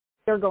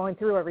they're going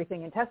through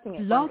everything and testing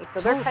it for me.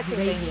 So they're catching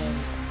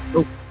things.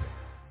 Oh.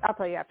 I'll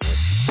tell you afterwards.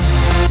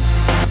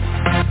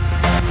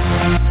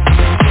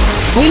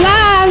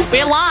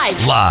 We're live.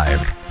 Live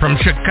from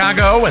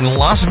Chicago and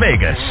Las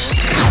Vegas.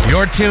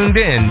 You're tuned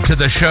in to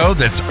the show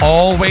that's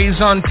always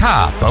on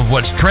top of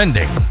what's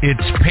trending.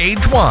 It's Page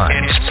One.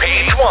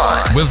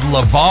 With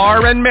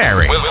Levar and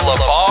Mary.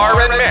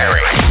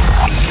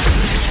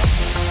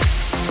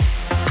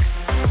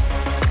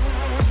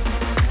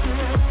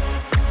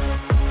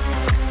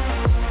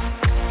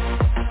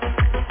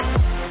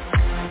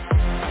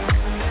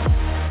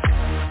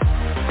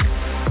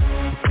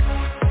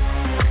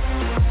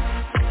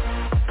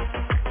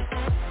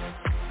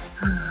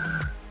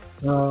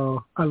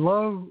 I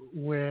love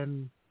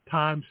when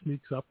time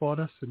sneaks up on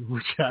us and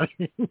we're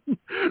chatting.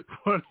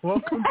 But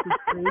welcome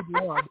to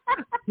Page One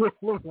with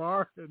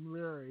Levar and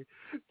Mary.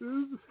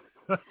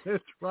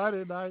 It's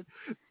Friday night,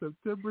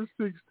 September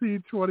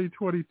 16,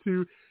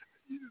 2022.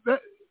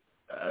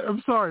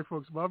 I'm sorry,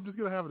 folks, but I'm just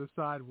going to have an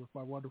aside with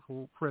my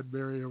wonderful friend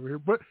Mary over here.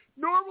 But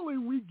normally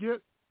we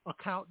get a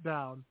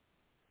countdown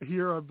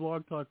here on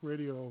Blog Talk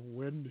Radio of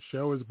when the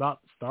show is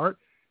about to start.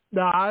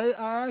 Now,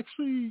 I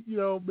actually,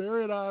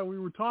 Mary and I, we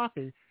were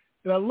talking,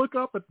 and I look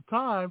up at the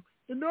time,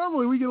 and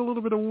normally we get a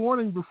little bit of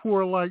warning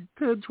before like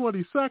 10,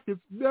 20 seconds.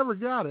 Never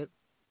got it.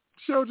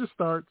 Show just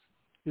starts.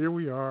 Here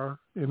we are,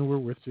 and we're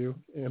with you,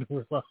 and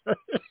we're live.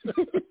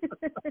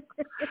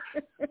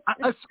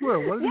 I swear,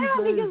 one of these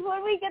days... because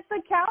when we get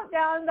the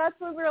countdown, that's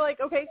when we're like,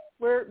 okay,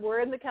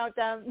 we're in the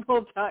countdown.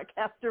 We'll talk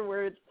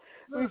afterwards.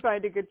 We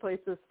find a good place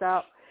to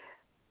stop.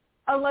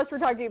 Unless we're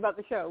talking about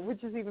the show,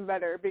 which is even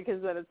better,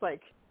 because then it's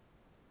like...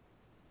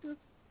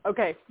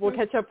 Okay, we'll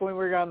catch up when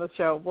we're on the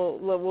show.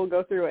 We'll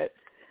go through it.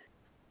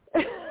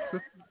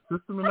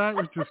 System of the night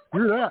was just,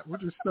 screw that. We're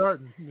just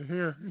starting.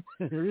 Here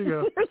you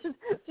go.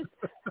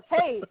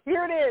 Hey,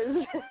 here it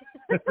is.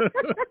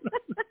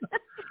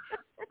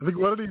 I think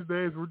one of these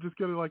days we're just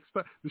going to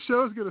start. The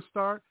show's going to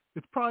start.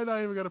 It's probably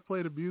not even going to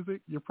play the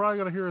music. You're probably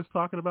going to hear us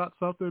talking about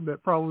something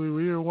that probably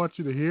we don't want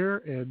you to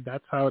hear, and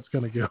that's how it's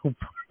going to go.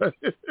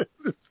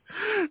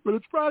 But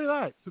it's Friday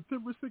night,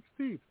 September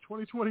 16th,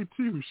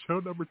 2022, show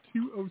number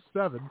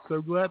 207.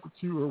 So glad that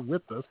you were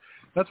with us.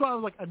 That's why I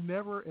was like, I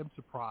never am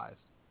surprised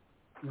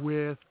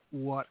with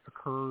what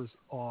occurs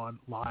on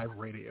live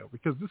radio,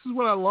 because this is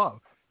what I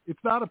love. It's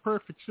not a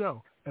perfect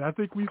show. And I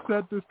think we've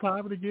said this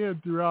time and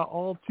again throughout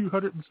all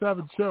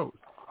 207 shows.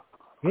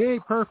 It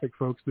ain't perfect,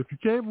 folks. If you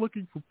came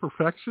looking for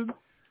perfection,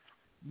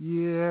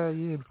 yeah,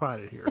 you didn't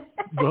find it here.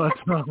 But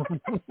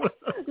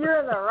you're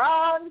in the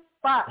wrong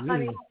spot,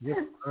 honey. You're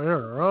in the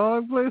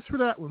wrong place for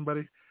that one,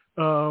 buddy.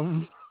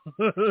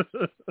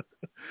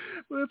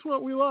 That's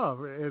what we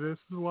love, and this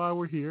is why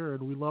we're here.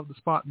 And we love the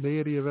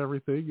spontaneity of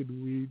everything,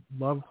 and we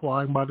love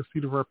flying by the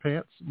seat of our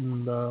pants.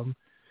 And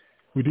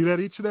we do that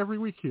each and every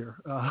week here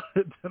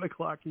at 10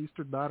 o'clock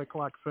Eastern, 9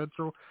 o'clock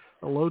Central.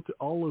 Hello to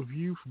all of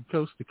you from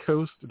coast to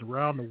coast and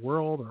around the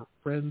world, our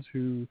friends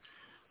who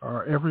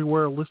are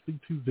everywhere listening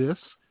to this.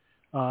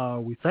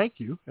 We thank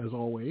you, as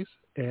always.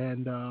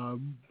 And a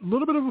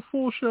little bit of a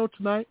full show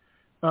tonight.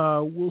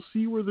 We'll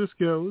see where this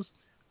goes.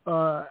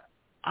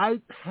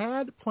 I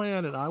had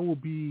planned, and I will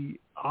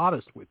be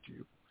honest with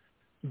you,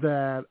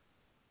 that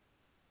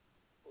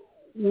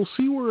we'll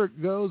see where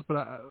it goes,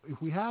 but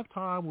if we have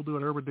time, we'll do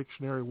an Urban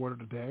Dictionary word of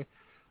the day.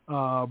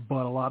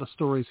 But a lot of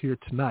stories here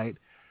tonight.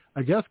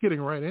 I guess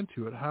getting right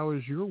into it, how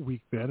has your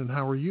week been, and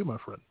how are you, my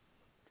friend?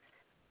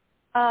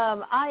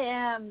 I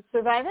am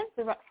surviving.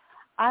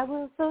 I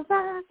will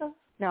survive.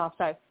 No,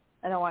 sorry.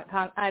 I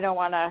don't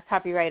want a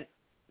copyright.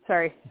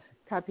 Sorry,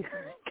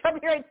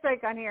 copyright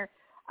strike on here.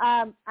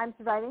 I'm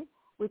surviving,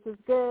 which is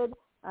good.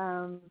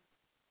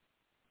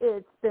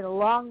 It's been a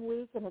long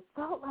week, and it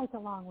felt like a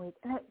long week.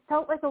 And it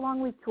felt like a long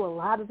week to a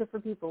lot of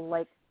different people.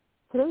 Like,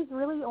 today's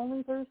really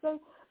only Thursday,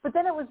 but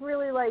then it was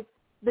really like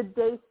the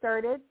day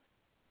started.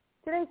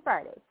 Today's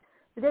Friday.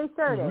 The day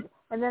started,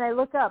 and then I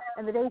look up,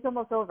 and the day's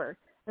almost over.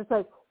 It's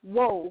like,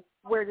 whoa,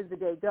 where did the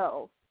day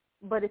go?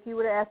 But if you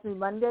would have asked me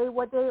Monday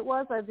what day it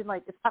was, I'd been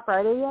like, it's not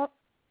Friday yet.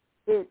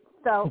 It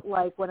felt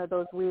like one of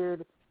those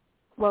weird,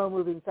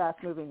 slow-moving,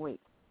 fast-moving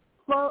weeks.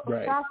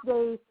 Right. Fast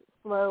days,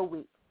 slow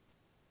weeks.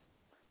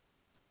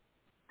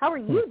 How are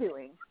you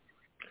doing?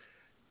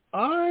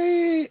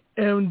 I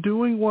am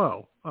doing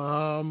well.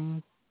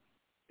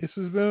 This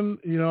has been,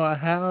 I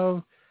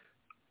have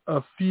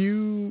a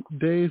few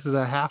days that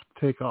I have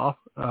to take off,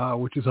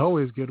 which is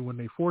always good when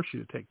they force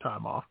you to take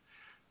time off,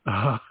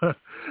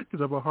 because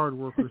I'm a hard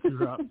worker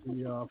throughout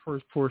the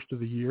first portion of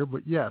the year.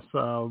 But yes,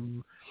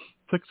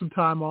 took some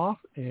time off,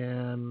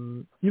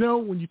 and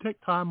when you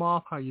take time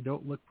off, how you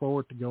don't look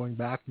forward to going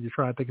back, and you're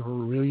trying to think of a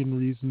million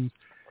reasons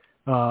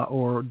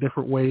or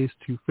different ways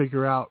to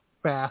figure out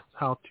fast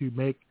how to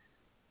make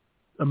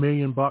 $1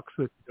 million that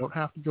you don't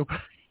have to go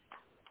back.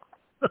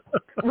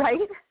 Right?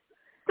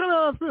 Kind of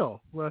how I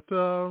feel, but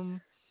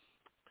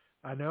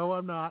I know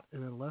I'm not,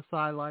 and unless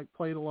I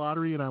play the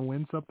lottery and I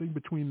win something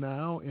between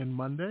now and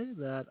Monday,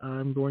 that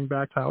I'm going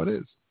back to how it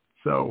is.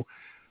 So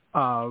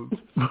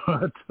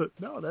But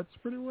no, that's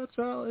pretty much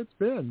how it's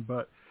been.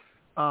 But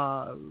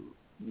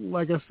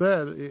like I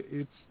said,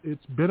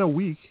 it's been a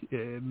week,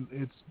 and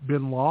it's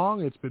been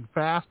long. It's been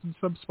fast in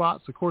some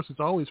spots. Of course, it's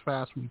always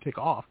fast when you take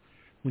off.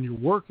 When you're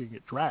working,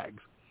 it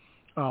drags.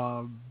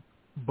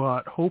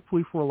 But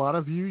hopefully for a lot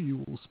of you,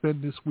 you will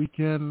spend this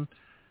weekend.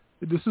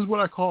 This is what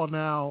I call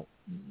now.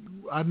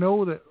 I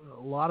know that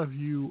a lot of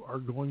you are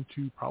going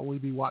to probably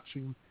be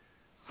watching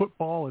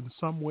football in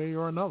some way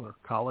or another.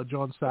 College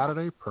on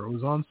Saturday,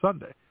 pros on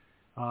Sunday.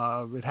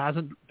 It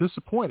hasn't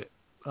disappointed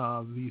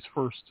these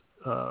first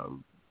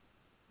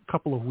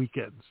couple of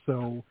weekends.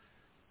 So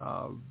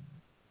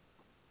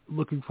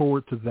looking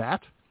forward to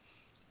that.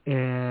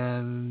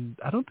 And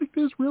I don't think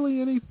there's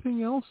really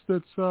anything else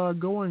that's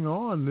going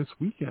on this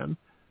weekend.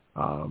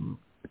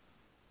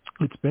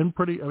 It's been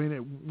pretty,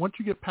 once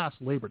you get past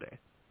Labor Day,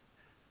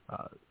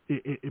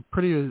 it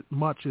pretty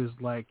much is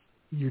like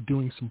you're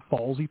doing some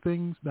fallsy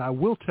things. Now, I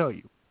will tell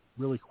you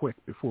really quick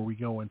before we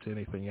go into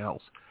anything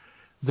else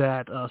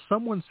that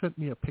someone sent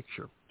me a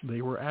picture.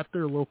 They were at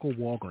their local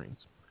Walgreens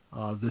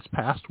this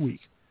past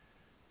week,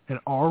 and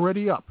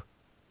already up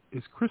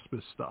is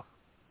Christmas stuff.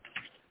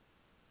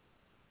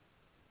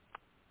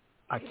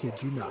 I kid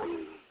you not.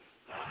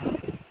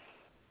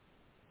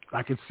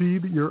 I can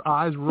see your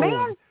eyes rolling.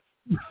 Man,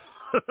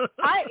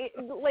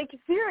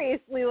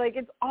 seriously,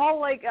 it's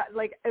all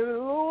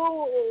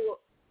oh,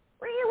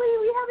 really?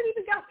 We haven't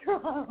even got through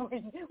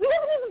Halloween. We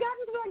haven't even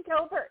gotten to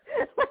October.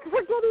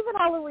 Forget even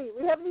Halloween.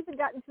 We haven't even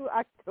gotten to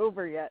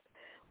October yet.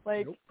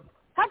 Nope.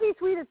 Happy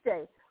Sweetest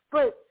Day,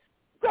 but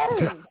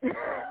dang.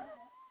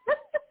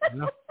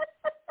 No.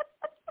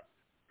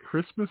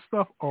 Christmas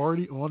stuff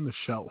already on the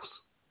shelves.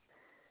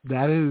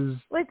 That is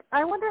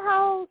I wonder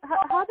how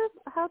does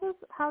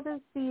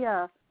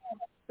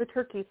the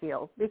turkey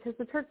feel, because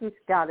the turkey's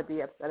got to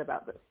be upset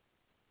about this.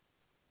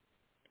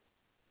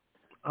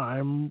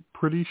 I'm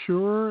pretty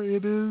sure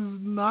it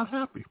is not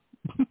happy.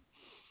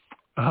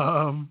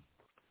 We're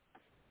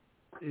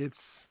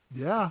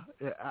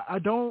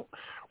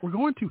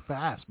going too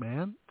fast,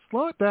 man.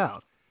 Slow it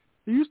down.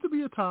 There used to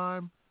be a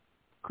time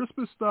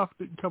Christmas stuff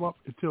didn't come up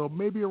until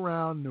maybe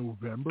around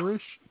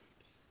November-ish.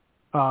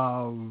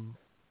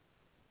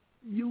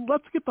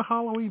 Let's get the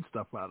Halloween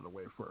stuff out of the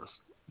way first.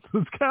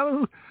 Let's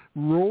kind of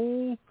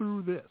roll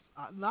through this.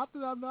 Not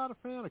that I'm not a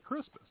fan of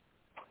Christmas,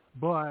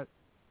 but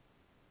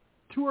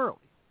too early.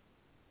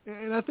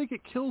 And I think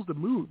it kills the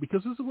mood,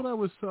 because this is what I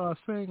was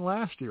saying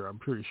last year, I'm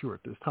pretty sure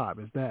at this time,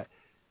 is that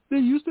there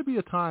used to be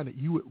a time that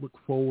you would look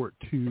forward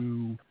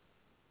to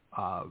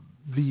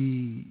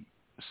the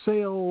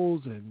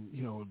sales and,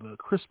 the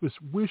Christmas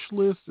wish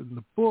list and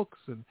the books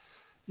and,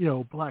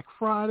 Black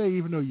Friday,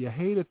 even though you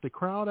hated the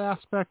crowd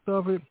aspect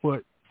of it,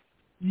 but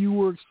you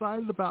were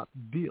excited about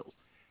the deals.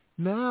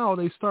 Now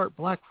they start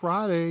Black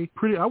Friday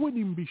I wouldn't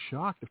even be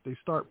shocked if they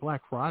start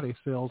Black Friday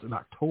sales in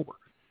October.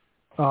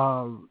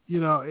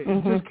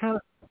 It just kind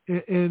of,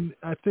 and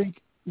I think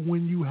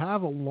when you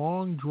have a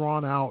long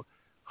drawn out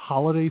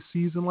holiday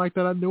season like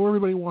that, I know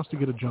everybody wants to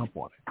get a jump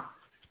on it,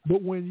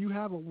 but when you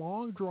have a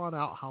long drawn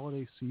out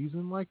holiday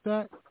season like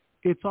that,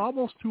 it's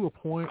almost to a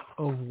point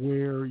of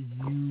where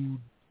you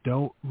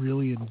don't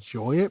really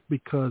enjoy it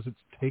because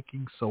it's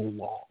taking so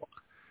long.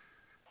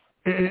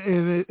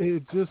 And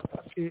it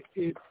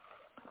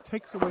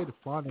takes away the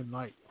fun and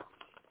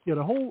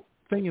the whole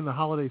thing in the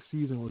holiday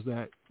season was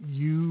that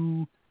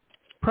you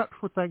prepped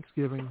for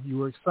Thanksgiving. You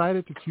were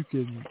excited that you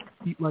could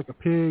eat like a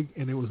pig,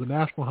 and it was a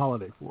national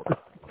holiday for it.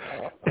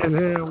 And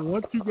then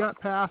once you got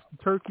past the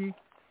turkey,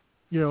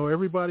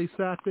 everybody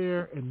sat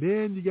there, and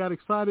then you got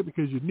excited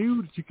because you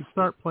knew that you could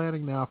start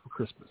planning now for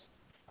Christmas.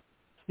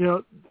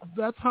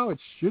 That's how it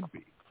should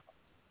be.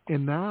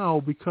 And now,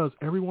 because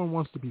everyone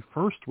wants to be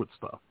first with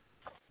stuff,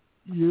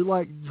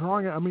 you're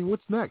drawing it.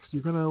 What's next?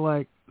 You're going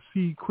to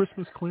see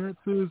Christmas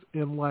clearances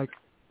in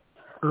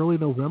early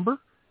November?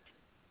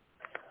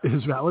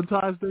 Is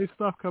Valentine's Day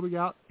stuff coming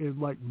out in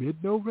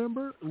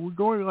mid-November? We're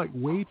going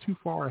way too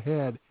far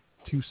ahead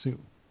too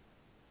soon.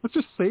 Let's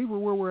just savor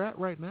where we're at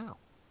right now.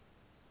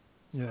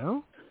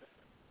 Yeah,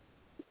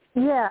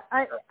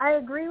 I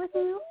agree with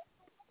you.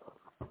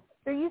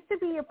 There used to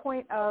be a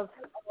point of,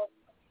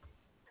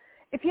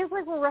 it feels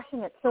like we're rushing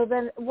it. So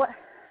then what,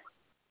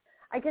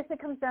 I guess it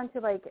comes down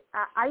to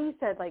I used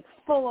to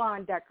full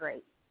on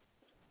decorate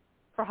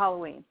for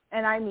Halloween.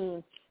 And I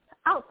mean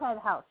outside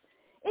the house,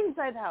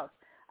 inside the house.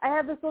 I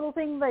have this little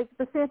thing like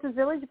the Santa's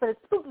Village, but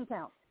it's Spooky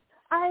Town.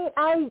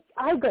 I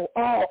go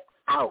all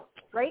out,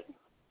 right?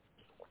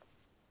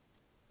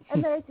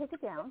 And then I take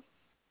it down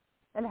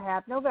and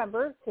have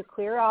November to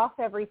clear off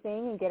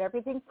everything and get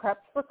everything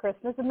prepped for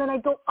Christmas, and then I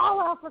go all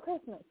out for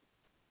Christmas.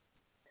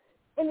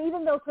 And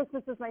even though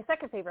Christmas is my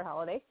second favorite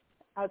holiday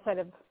outside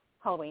of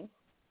Halloween,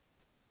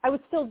 I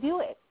would still do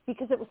it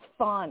because it was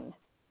fun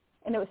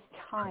and it was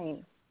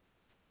time.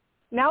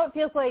 Now it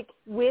feels like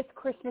with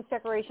Christmas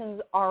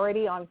decorations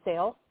already on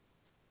sale,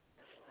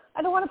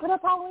 I don't want to put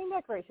up Halloween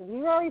decorations.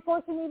 You're already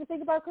forcing me to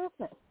think about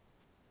Christmas.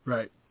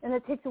 Right. And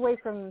it takes away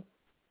from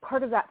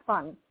part of that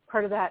fun,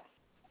 part of that,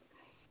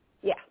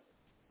 yeah.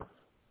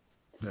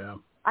 Yeah.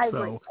 I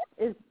agree,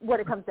 is what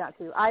it comes down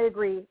to. I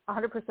agree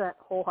 100%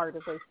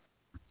 wholeheartedly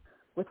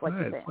with what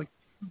you're saying.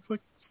 It's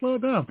like, slow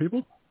down,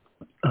 people.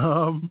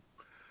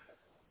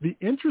 The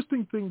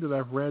interesting thing that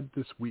I've read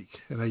this week,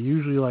 and I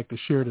usually like to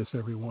share this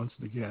every once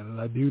and again,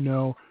 and I do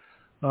know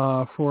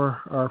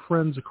for our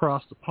friends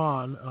across the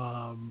pond,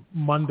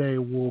 Monday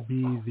will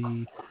be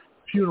the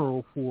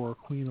funeral for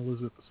Queen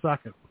Elizabeth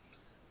II.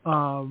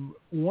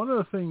 One of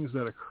the things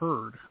that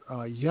occurred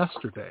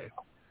yesterday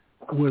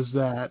was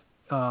that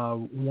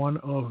one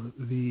of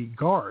the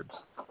guards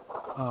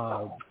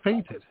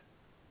fainted.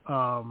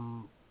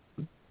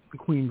 The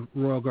Queen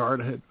Royal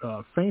Guard had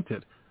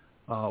fainted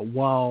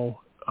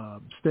while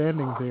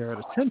standing there at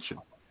attention.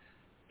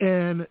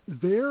 And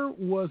there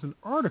was an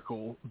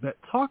article that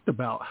talked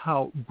about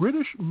how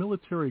British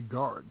military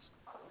guards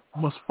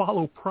must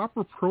follow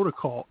proper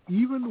protocol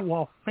even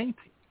while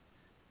fainting.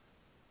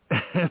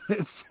 And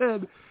it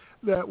said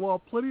that while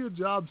plenty of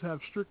jobs have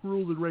strict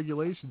rules and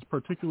regulations,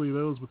 particularly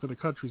those within a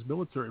country's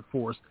military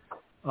force,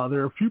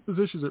 there are a few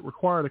positions that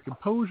require the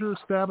composure,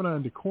 stamina,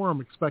 and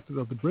decorum expected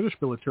of the British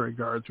military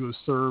guards who have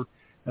served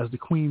as the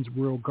Queen's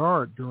Royal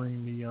Guard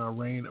during the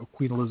reign of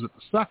Queen Elizabeth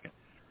II.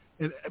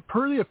 And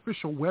per the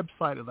official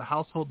website of the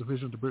Household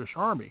Division of the British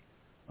Army,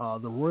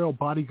 the Royal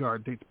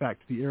Bodyguard dates back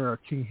to the era of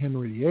King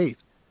Henry VIII.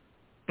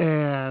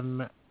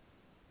 And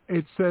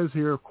it says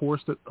here, of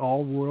course, that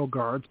all Royal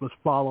Guards must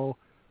follow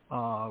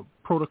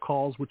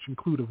protocols which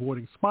include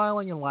avoiding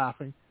smiling and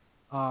laughing,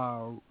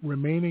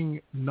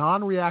 remaining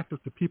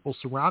non-reactive to people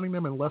surrounding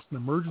them unless an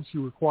emergency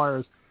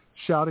requires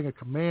shouting a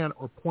command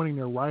or pointing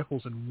their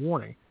rifles in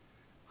warning,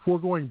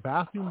 foregoing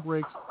bathroom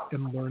breaks,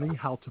 and learning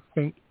how to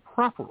faint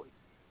properly.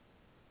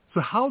 So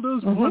how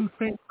does one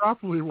faint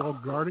properly while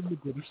guarding the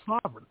British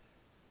sovereign?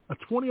 A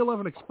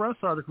 2011 Express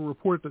article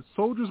reported that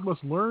soldiers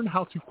must learn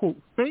how to, quote,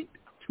 faint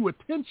to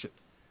attention,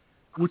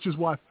 which is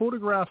why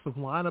photographs of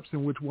lineups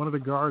in which one of the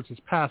guards has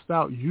passed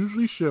out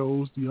usually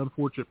shows the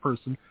unfortunate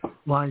person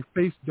lying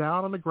face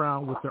down on the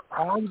ground with their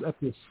arms at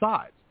their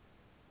sides.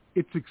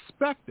 It's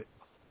expected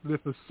that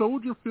if a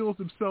soldier feels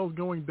themselves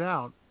going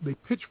down, they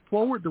pitch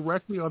forward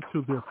directly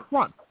onto their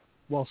front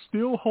while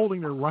still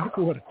holding their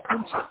rifle at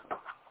attention.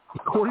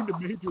 According to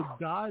Major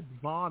Di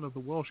Vaughn of the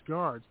Welsh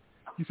Guards,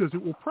 he says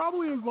it will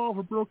probably involve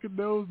a broken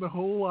nose and a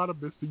whole lot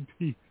of missing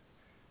teeth.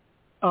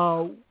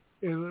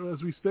 And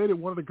as we stated,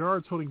 one of the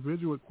guards holding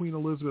vigil at Queen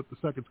Elizabeth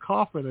II's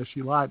coffin as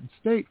she lied in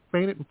state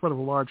fainted in front of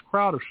a large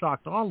crowd of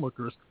shocked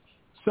onlookers,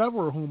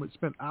 several of whom had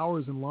spent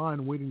hours in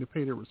line waiting to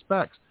pay their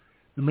respects.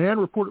 The man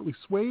reportedly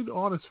swayed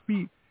on his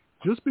feet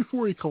just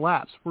before he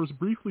collapsed, first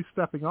briefly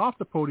stepping off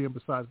the podium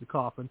beside the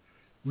coffin,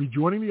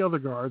 rejoining the other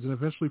guards, and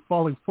eventually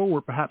falling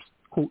forward, perhaps,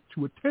 quote,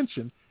 to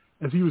attention,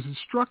 as he was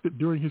instructed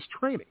during his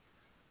training.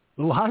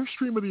 The live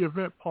stream of the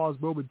event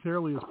paused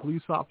momentarily as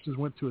police officers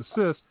went to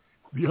assist.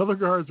 The other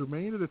guards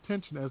remained at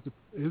attention as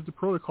is the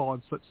protocol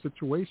in such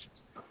situations.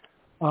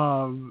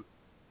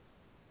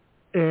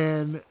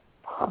 And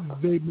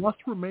they must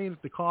remain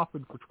at the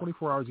coffin for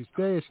 24 hours each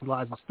day as she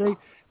lies in state.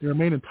 They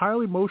remain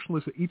entirely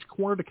motionless at each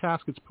corner of the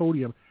casket's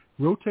podium,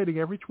 rotating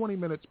every 20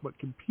 minutes, but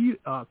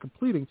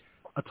completing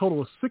a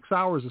total of 6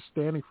 hours of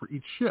standing for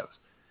each shift.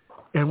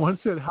 And one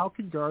said, how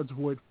can guards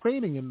avoid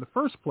fainting in the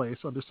first place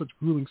under such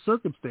grueling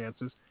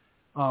circumstances?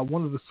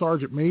 One of the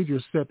sergeant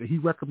majors said that he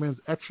recommends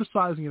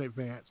exercising in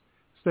advance,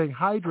 staying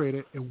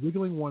hydrated, and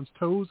wiggling one's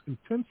toes and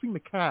tensing the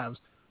calves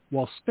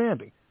while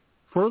standing,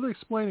 further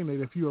explaining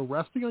that if you are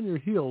resting on your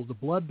heels, the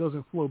blood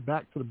doesn't flow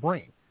back to the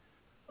brain.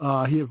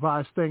 He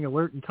advised staying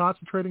alert and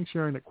concentrating,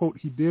 sharing that, quote,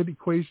 he did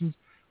equations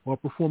while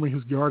performing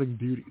his guarding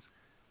duties.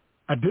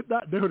 I did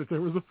not know that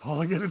there was a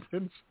falling at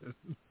attention.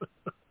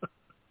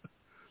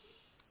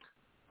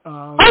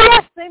 Oh,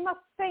 yes, they must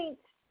faint.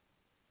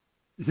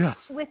 Yes.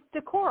 With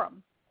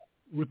decorum.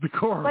 With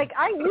decorum. Like,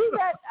 I knew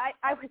that.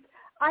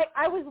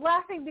 I was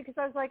laughing because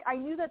I was like, I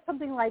knew that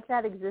something like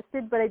that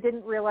existed, but I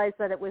didn't realize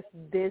that it was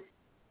this,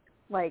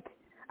 like,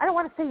 I don't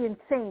want to say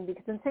insane,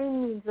 because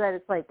insane means that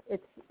it's like,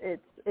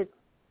 it's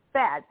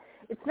bad.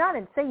 It's not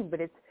insane, but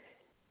it's,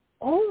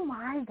 oh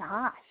my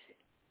gosh,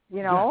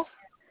 you know?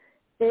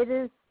 Yes. It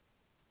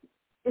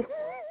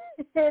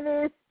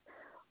is,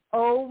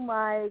 oh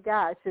my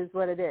gosh, is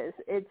what it is.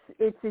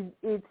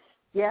 It's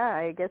yeah,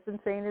 I guess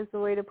insane is the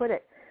way to put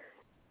it.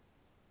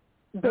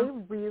 They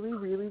really,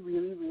 really,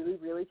 really, really,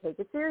 really take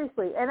it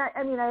seriously. And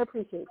I mean, I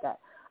appreciate that.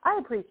 I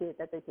appreciate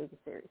that they take it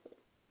seriously.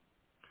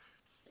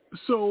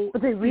 So,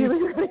 but they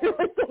really, really take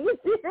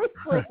it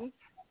seriously.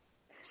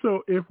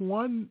 So if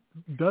one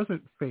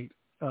doesn't faint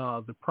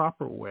the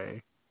proper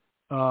way,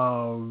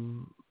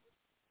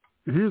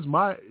 here's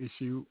my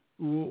issue.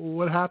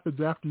 What happens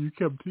after you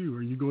come to?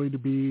 Are you going to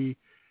be...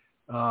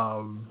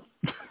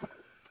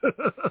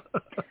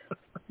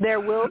 There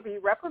will be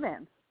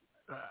reprimands.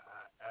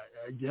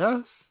 I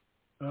guess.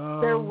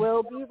 There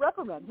will be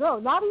reprimands. No,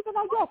 not even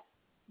I guess.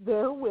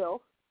 There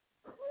will.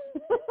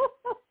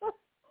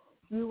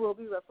 You will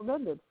be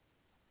reprimanded.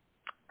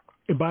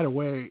 And by the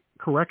way,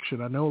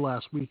 correction, I know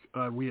last week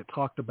we had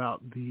talked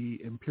about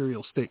the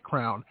imperial state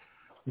crown.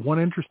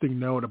 One interesting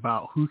note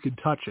about who could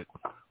touch it.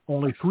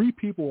 Only 3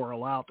 people are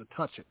allowed to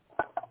touch it.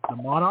 The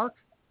monarch,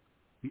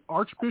 the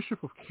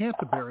Archbishop of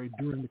Canterbury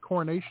during the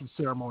coronation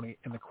ceremony,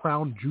 and the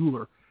crown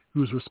jeweler,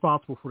 who is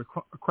responsible for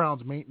the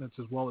crown's maintenance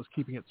as well as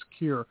keeping it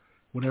secure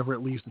whenever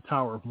it leaves the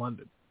Tower of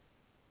London.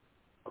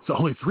 So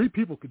only 3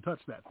 people can touch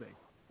that thing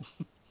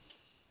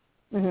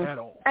at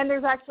all. And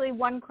there's actually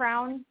one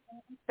crown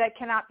that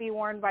cannot be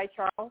worn by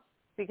Charles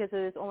because it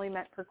is only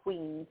meant for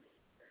queens.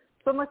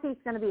 So unless he's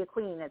going to be a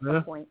queen at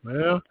some point.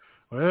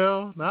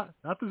 Well, not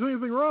that there's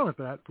anything wrong with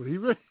that, but he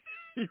really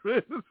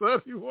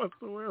decided he wants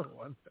to wear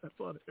one. That's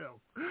on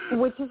him.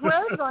 Which is where I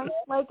was going.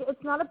 Like,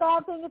 it's not a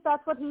bad thing if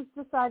that's what he's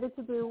decided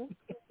to do,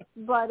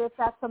 but if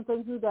that's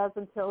something he does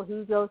until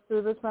he goes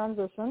through the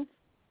transition,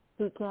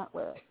 he can't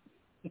wear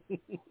it.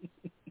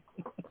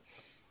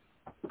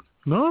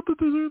 Not that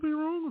there's anything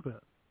wrong with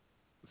that.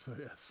 So,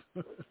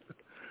 yes.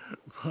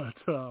 But,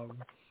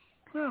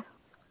 yeah.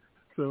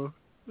 So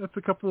that's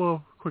a couple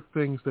of quick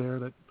things there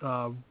that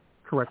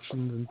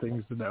corrections and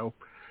things to know.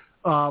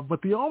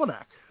 But the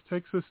almanac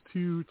takes us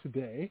to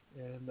today,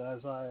 and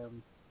as I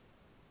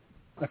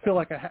feel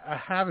like I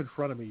have in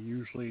front of me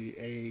usually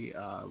a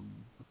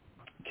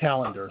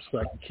calendar so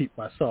I can keep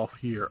myself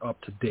here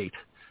up to date.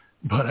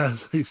 But as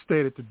he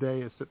stated,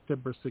 today is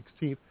September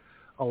 16th.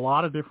 A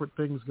lot of different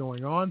things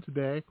going on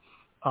today.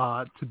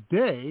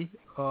 Today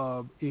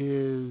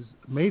is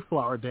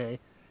Mayflower Day.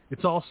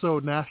 It's also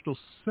National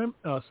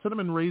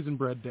Cinnamon Raisin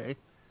Bread Day,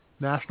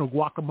 National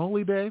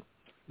Guacamole Day,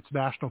 it's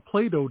National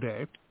Play-Doh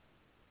Day,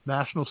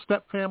 National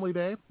Step Family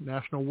Day,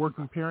 National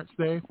Working Parents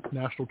Day,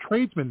 National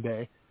Tradesman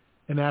Day,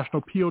 and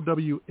National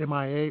POW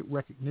MIA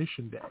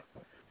Recognition Day.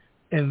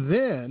 And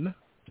then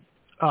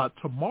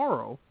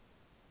tomorrow,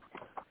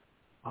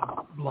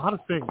 a lot of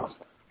things.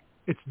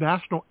 It's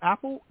National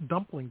Apple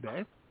Dumpling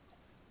Day.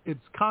 It's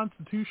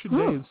Constitution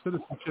Day and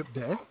Citizenship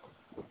Day.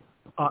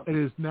 It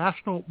is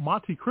National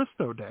Monte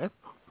Cristo Day.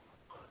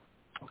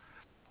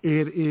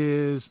 It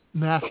is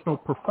National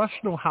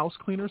Professional House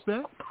Cleaners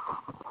Day.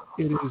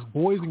 It is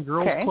Boys and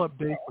Girls Club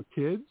Day for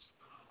kids.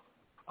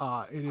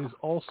 It is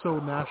also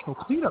National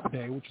Cleanup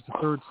Day, which is the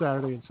 3rd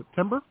Saturday in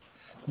September.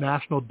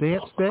 National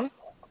Dance Day.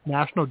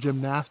 National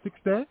Gymnastics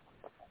Day.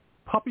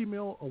 Puppy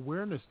Mill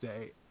Awareness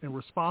Day. And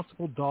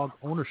Responsible Dog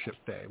Ownership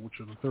Day, which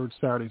are the 3rd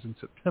Saturdays in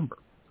September.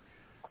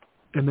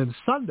 And then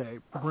Sunday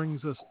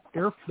brings us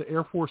the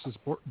Air Force's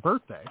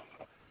birthday.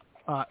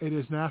 It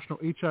is National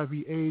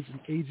HIV/AIDS and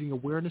Aging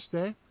Awareness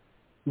Day,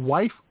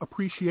 Wife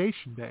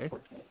Appreciation Day,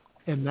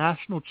 and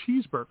National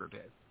Cheeseburger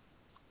Day.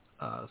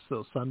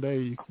 So Sunday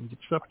you can get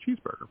yourself a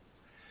cheeseburger.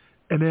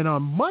 And then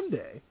on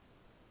Monday,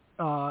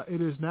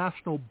 it is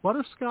National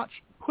Butterscotch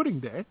Pudding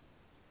Day.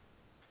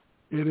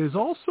 It is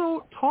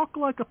also Talk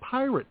Like a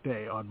Pirate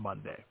Day on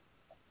Monday.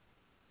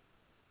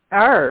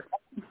 Arr.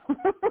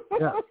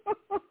 Yeah.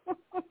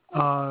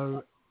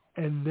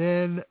 And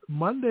then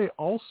Monday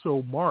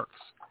also marks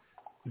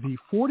the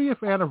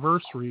 40th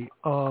anniversary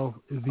of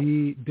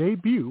the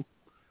debut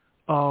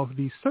of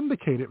the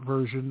syndicated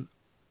version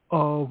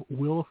of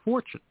Wheel of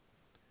Fortune.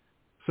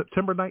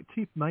 September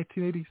 19th,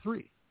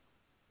 1983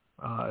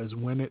 is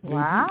when it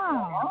debuted.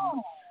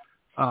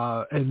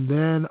 Wow. And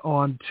then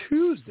on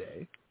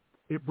Tuesday,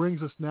 it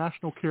brings us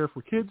National Care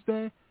for Kids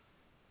Day,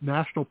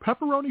 National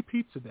Pepperoni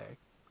Pizza Day,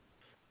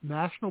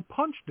 National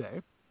Punch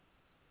Day,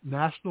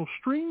 National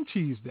String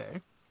Cheese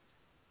Day,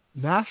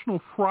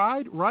 National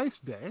Fried Rice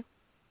Day.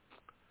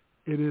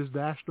 It is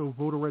National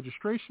Voter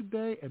Registration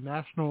Day and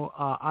National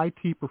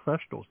IT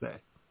Professionals Day.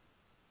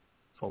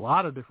 So a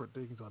lot of different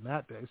things on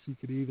that day. So you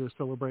could either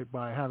celebrate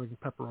by having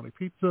pepperoni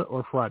pizza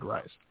or fried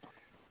rice,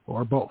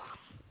 or both,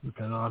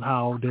 depending on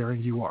how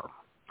daring you are.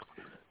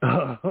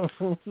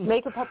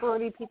 Make a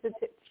pepperoni pizza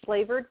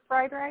flavored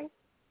fried rice?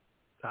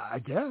 I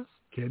guess.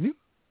 Can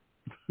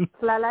you?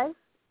 Flalay?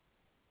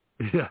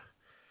 Yeah.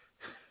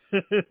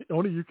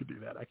 Only you could do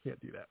that. I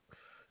can't do that.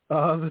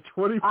 The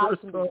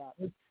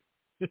 21st.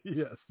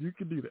 Yes, you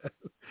can do that.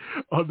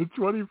 On the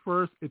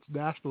 21st, it's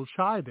National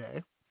Chai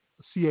Day,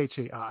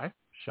 CHAI,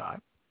 Chai,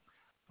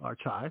 or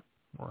Chai,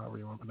 or however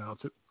you want to pronounce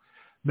it.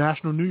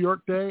 National New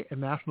York Day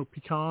and National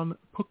Pecan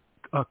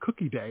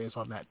Cookie Day is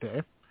on that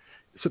day.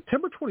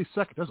 September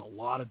 22nd, there's a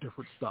lot of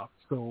different stuff,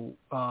 so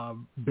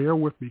bear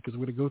with me because I'm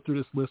going to go through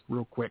this list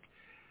real quick.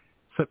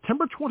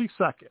 September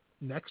 22nd,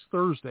 next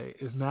Thursday,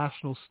 is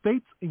National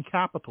States and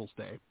Capitals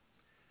Day.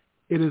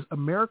 It is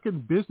American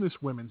Business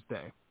Women's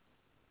Day,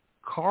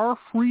 Car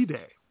Free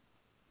Day,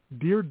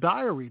 Dear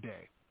Diary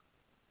Day,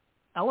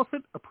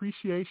 Elephant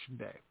Appreciation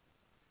Day.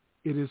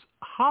 It is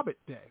Hobbit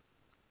Day,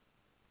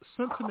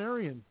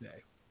 Centenarians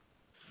Day,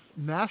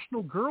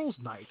 National Girls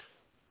Night,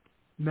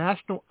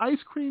 National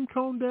Ice Cream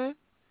Cone Day,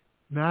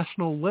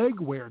 National Leg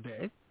Wear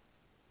Day,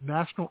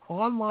 National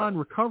Online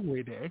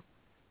Recovery Day,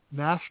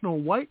 National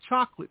White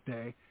Chocolate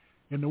Day,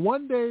 and the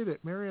one day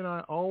that Mary and I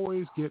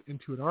always get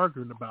into an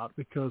argument about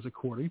because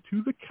according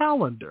to the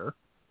calendar,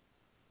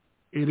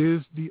 it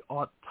is the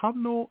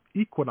autumnal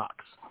equinox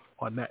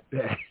on that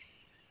day.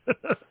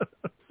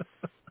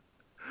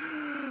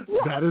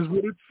 That is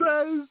what it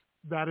says.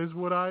 That is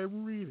what I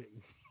am reading.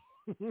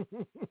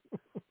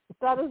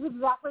 That is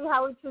exactly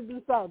how it should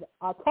be said.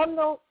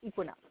 Autumnal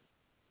equinox.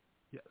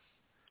 Yes.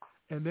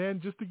 And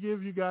then just to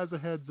give you guys a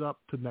heads up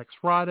to next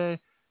Friday,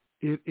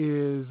 it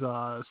is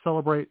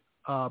Celebrate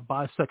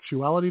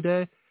Bisexuality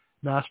Day,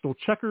 National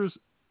Checkers,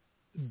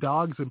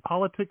 Dogs in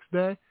Politics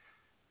Day,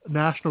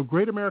 National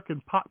Great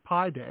American Pot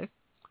Pie Day,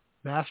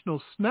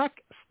 National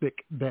Snack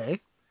Stick Day,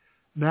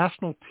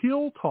 National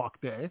Teal Talk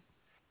Day.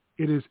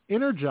 It is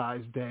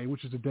Energize Day,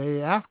 which is the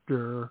day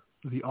after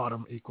the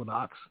autumn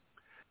equinox,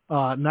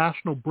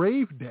 National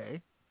Brave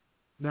Day,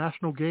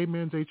 National Gay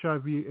Men's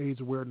HIV/AIDS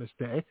Awareness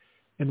Day,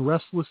 and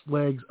Restless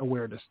Legs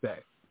Awareness Day.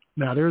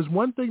 Now, there's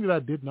one thing that I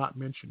did not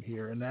mention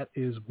here, and that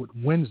is with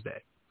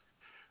Wednesday.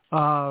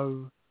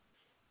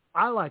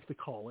 I like to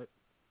call it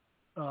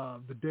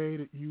the day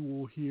that you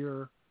will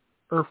hear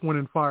Earth, Wind,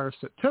 and Fire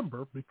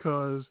September,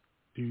 because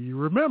do you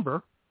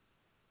remember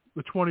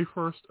the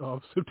 21st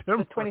of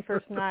September? The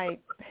 21st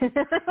night.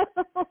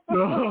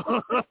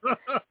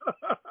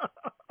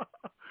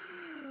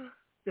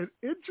 An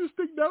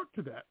interesting note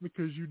to that,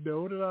 because you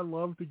know that I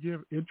love to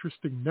give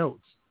interesting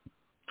notes.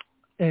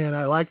 And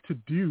I like to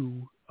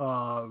do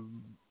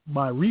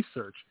my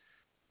research.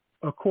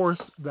 Of course,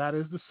 that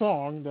is the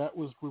song that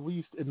was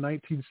released in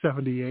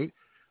 1978.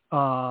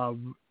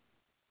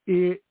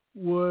 It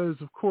was,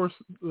 of course,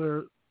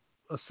 a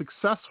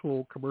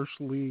successful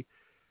commercially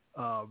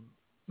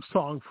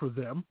song for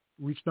them.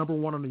 Reached number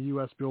 1 on the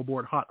U.S.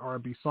 Billboard Hot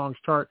R&B Songs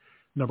chart,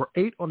 number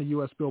 8 on the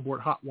U.S. Billboard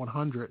Hot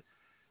 100.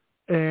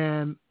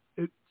 And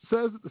it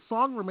says that the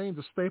song remains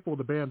a staple of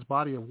the band's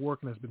body of work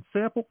and has been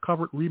sampled,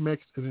 covered,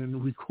 remixed, and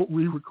then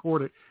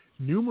re-recorded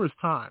numerous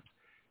times.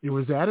 It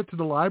was added to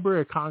the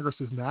Library of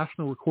Congress's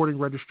National Recording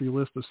Registry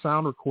list of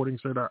sound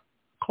recordings that are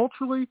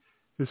culturally,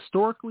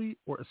 historically,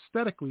 or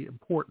aesthetically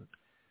important.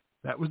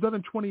 That was done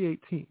in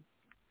 2018.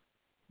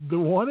 The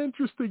one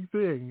interesting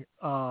thing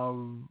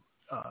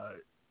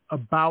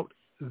about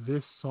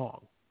this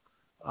song,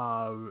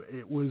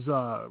 it was,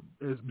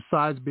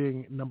 besides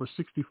being number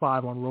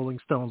 65 on Rolling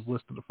Stone's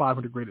list of the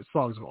 500 greatest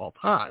songs of all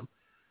time,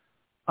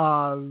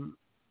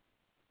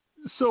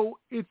 so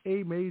it's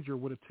A major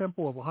with a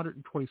tempo of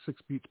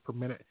 126 beats per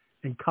minute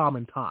in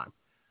common time.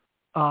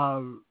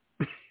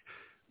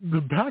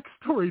 The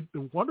backstory,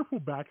 the wonderful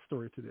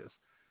backstory to this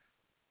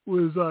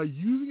was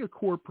using a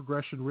chord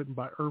progression written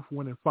by Earth,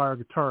 Wind, and Fire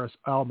guitarist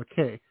Al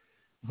McKay.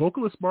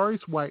 Vocalist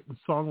Maurice White and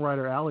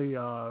songwriter Allie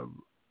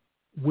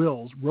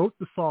Wills wrote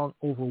the song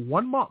over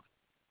 1 month,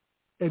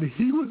 and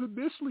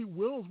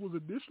Wills was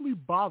initially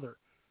bothered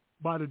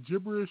by the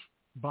gibberish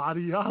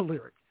 "Body-Ya"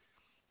 lyric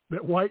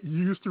that White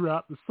used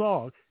throughout the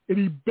song, and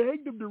he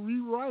begged him to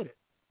rewrite it.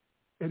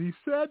 And he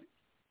said,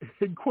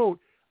 and quote,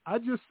 "I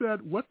just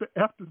said, what the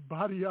F does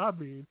Body-Ya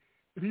mean?"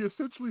 And he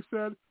essentially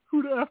said,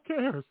 "Who the F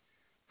cares?"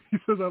 He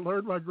says, "I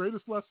learned my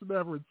greatest lesson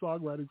ever in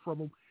songwriting from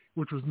him,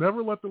 which was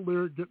never let the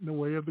lyric get in the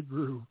way of the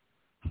groove."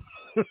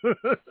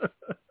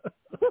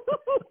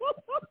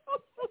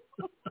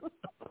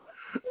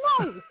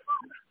 Nice.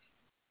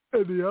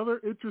 And the other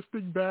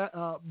interesting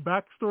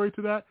backstory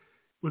to that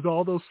was,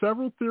 although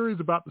several theories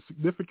about the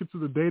significance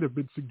of the date have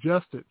been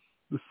suggested,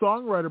 the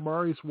songwriter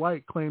Maurice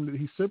White claimed that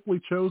he simply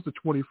chose the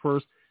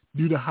 21st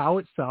due to how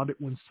it sounded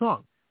when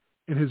sung.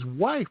 And his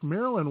wife,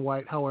 Marilyn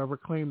White, however,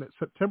 claimed that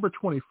September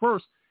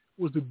 21st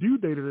was the due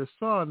date of his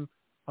son,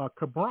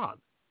 Cabron.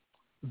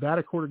 That,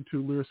 according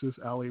to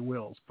lyricist Allie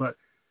Wills. But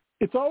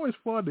it's always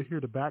fun to hear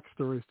the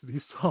backstories to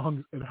these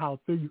songs and how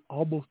things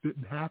almost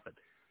didn't happen.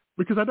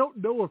 Because I don't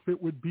know if it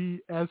would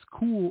be as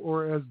cool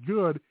or as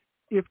good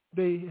if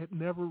they had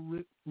never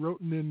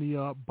written in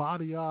the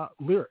Body-Ya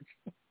lyric.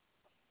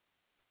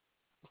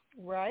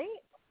 Right?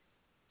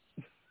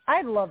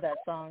 I love that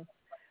song.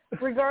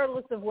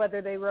 Regardless of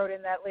whether they wrote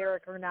in that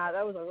lyric or not,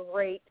 that was a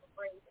great,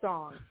 great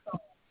song.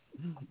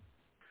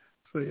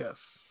 So, yes.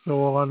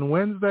 So on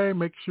Wednesday,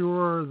 make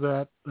sure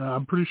that,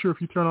 I'm pretty sure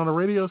if you turn on a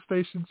radio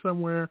station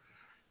somewhere,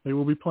 they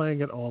will be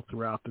playing it all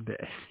throughout the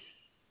day.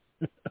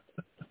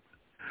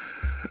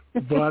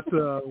 But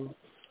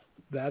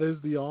that is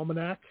the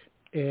almanac,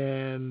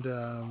 and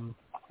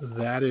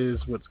that is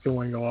what's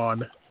going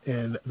on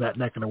in that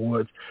neck of the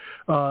woods.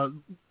 The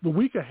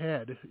week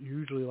ahead,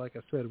 usually, like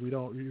I said, we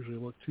don't usually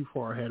look too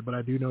far ahead, but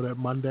I do know that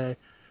Monday,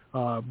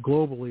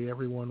 globally,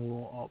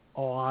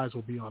 all eyes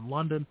will be on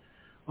London.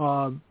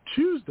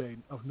 Tuesday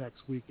of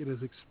next week, it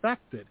is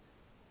expected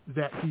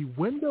that the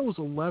Windows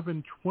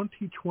 11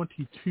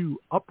 2022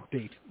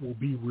 update will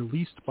be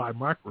released by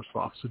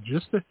Microsoft. So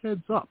just a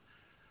heads up,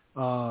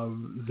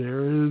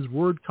 there is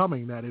word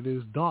coming that it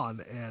is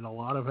done, and a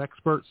lot of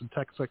experts and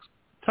tech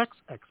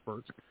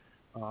experts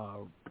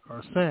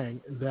are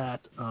saying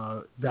that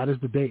that is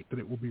the date that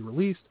it will be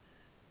released.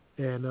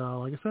 And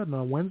like I said,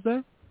 on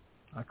Wednesday,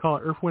 I call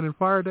it Earth, Wind, and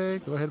Fire Day.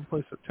 Go ahead and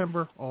play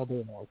September all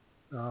day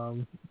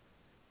long.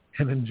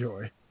 And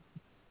enjoy.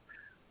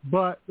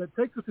 But that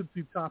takes us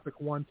into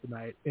topic 1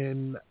 tonight,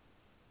 and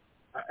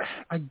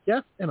I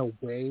guess in a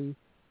way,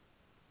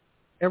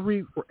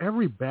 for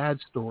every bad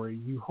story,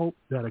 you hope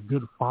that a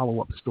good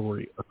follow-up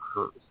story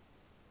occurs.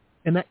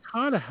 And that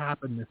kind of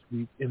happened this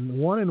week, in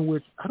one in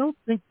which I don't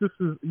think this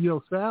is,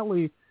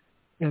 sadly,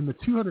 in the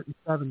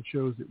 207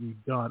 shows that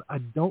we've done, I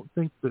don't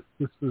think that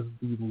this is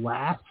the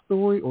last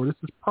story, or this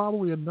is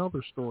probably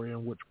another story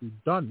in which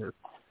we've done this.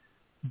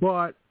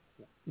 But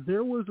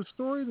there was a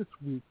story this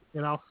week,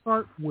 and I'll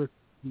start with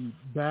the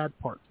bad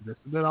parts of this,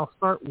 and then I'll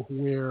start with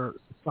where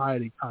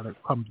society kind of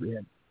comes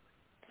in.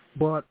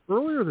 But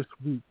earlier this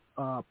week,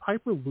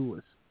 Piper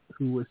Lewis,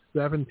 who was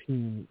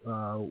 17,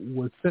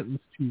 was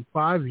sentenced to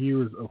 5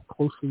 years of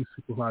closely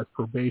supervised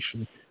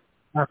probation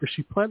after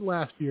she pled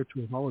last year to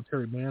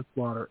involuntary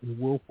manslaughter and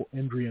willful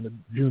injury in the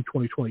June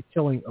 2020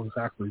 killing of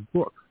Zachary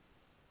Brooks.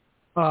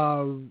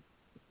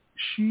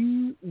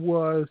 She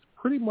was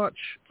pretty much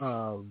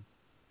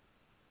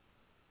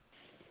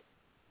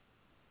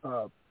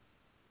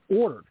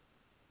ordered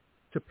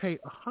to pay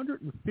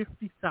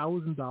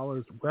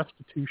 $150,000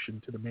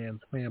 restitution to the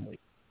man's family.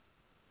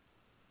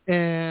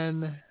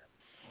 And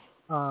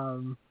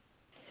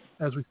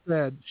as we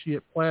said, she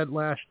had pled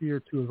last year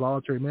to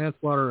involuntary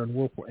manslaughter and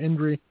willful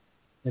injury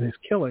and his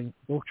killing.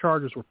 Both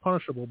charges were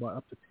punishable by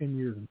up to 10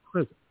 years in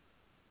prison.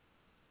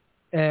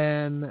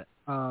 And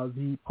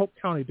the Polk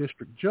County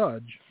District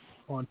Judge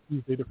on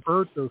Tuesday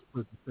deferred those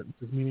prison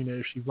sentences, meaning that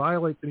if she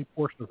violates any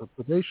portion of her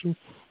probation,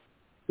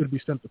 she would be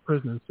sent to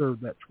prison and serve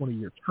that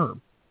 20-year term.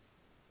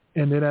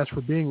 And then as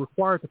for being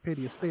required to pay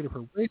the estate of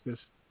her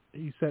rapist,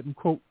 he said, and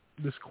quote,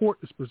 "This court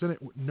is presented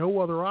with no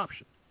other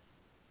option,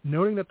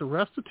 noting that the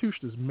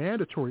restitution is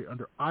mandatory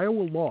under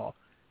Iowa law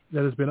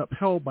that has been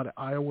upheld by the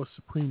Iowa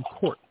Supreme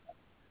Court."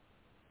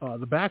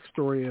 The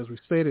backstory, as we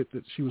stated,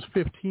 that she was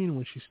 15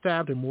 when she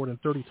stabbed him more than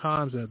 30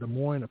 times in a Des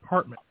Moines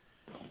apartment.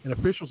 And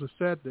officials have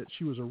said that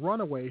she was a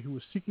runaway who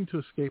was seeking to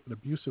escape an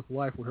abusive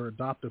life with her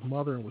adoptive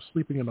mother and was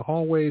sleeping in the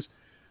hallways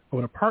of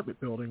an apartment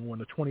building when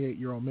the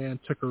 28-year-old man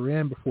took her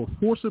in before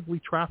forcibly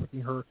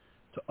trafficking her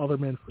to other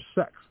men for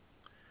sex.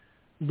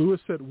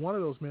 Lewis said one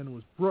of those men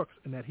was Brooks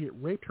and that he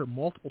had raped her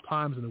multiple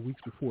times in the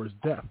weeks before his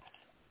death.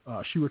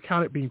 She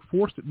recounted being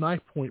forced at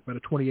knife point by the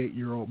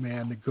 28-year-old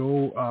man to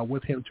go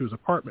with him to his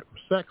apartment for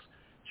sex.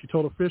 She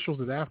told officials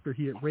that after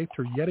he had raped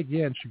her yet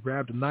again, she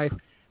grabbed a knife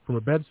from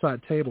a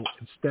bedside table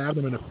and stabbed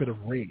him in a fit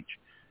of rage.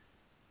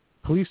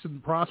 Police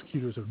and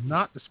prosecutors have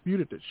not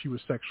disputed that she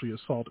was sexually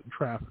assaulted and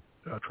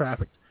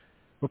trafficked,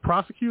 but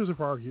prosecutors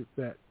have argued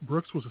that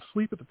Brooks was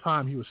asleep at the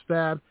time he was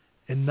stabbed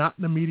and not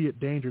in immediate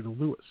danger to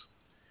Lewis.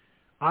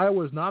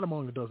 Iowa is not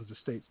among the dozens of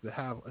states that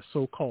have a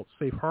so-called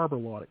safe harbor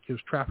law that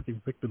gives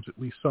trafficking victims at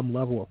least some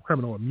level of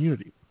criminal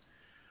immunity.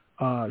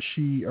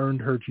 She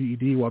earned her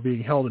GED while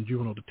being held in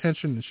juvenile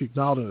detention, and she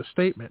acknowledged in a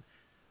statement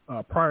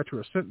prior to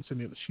her sentencing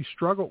that she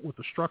struggled with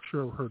the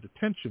structure of her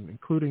detention,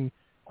 including,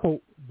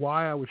 quote,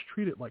 why I was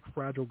treated like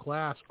fragile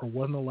glass or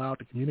wasn't allowed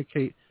to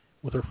communicate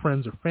with her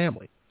friends or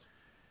family.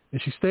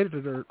 And she stated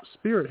that her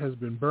spirit has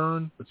been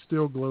burned but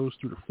still glows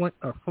through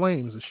the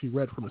flames, as she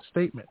read from a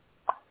statement.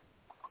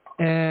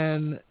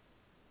 And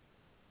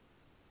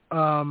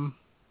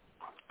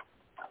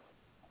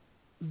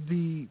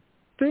the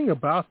thing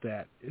about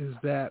that is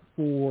that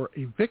for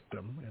a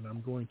victim, and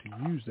I'm going to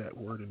use that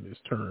word in this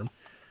term,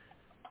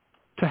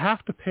 to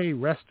have to pay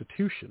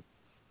restitution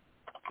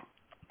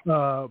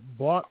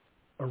brought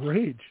a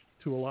rage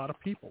to a lot of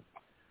people.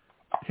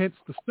 Hence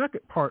the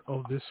second part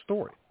of this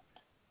story.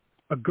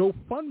 A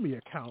GoFundMe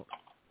account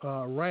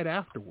right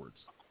afterwards,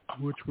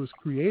 which was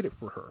created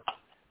for her,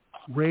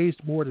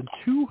 raised more than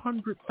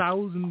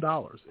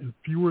 $200,000 in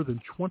fewer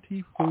than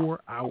 24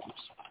 hours.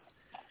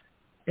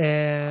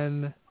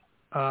 And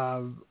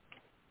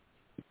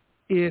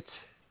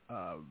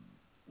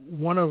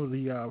one of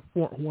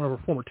her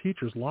former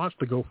teachers launched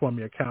the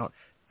GoFundMe account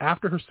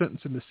after her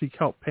sentencing to seek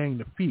help paying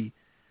the fee.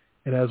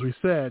 And as we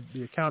said,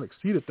 the account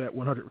exceeded that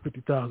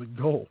 $150,000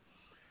 goal.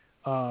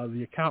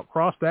 The account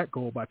crossed that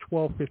goal by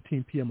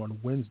 12:15 p.m. on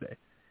Wednesday.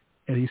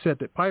 And he said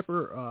that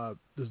Piper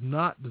does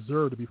not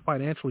deserve to be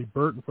financially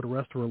burdened for the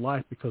rest of her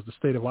life because the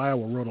state of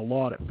Iowa wrote a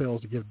law that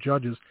fails to give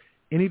judges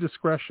any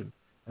discretion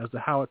as to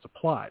how it's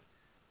applied.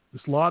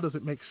 This law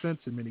doesn't make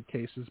sense in many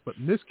cases, but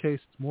in this case,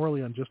 it's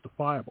morally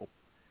unjustifiable.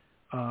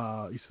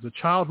 He says a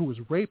child who was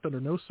raped under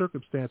no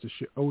circumstances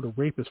should owe the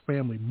rapist's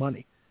family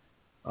money.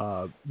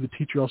 The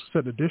teacher also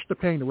said in addition to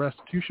paying the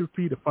restitution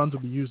fee, the funds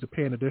will be used to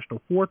pay an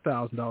additional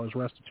 $4,000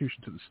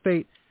 restitution to the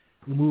state,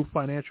 remove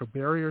financial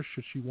barriers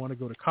should she want to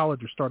go to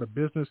college or start a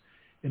business,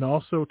 and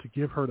also to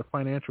give her the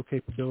financial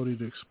capability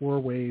to explore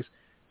ways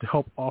to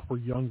help offer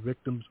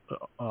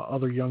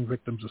other young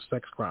victims of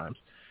sex crimes.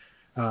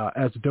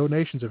 As the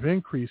donations have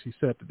increased, he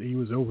said that he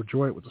was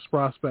overjoyed with the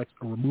prospects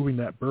of removing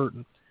that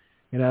burden.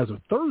 And as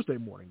of Thursday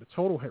morning, the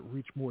total had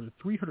reached more than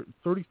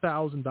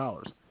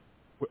 $330,000,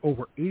 with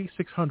over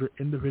 8,600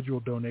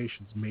 individual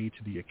donations made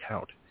to the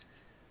account.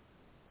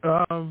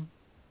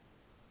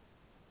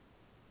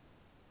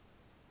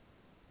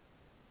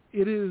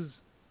 It is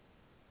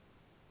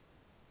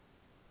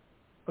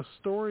a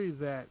story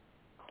that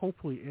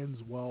hopefully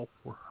ends well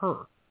for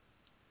her.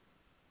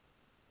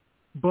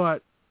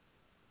 But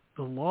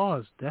the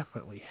laws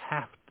definitely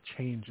have to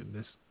change in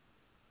this.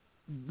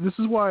 This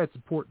is why it's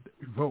important that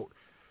we vote.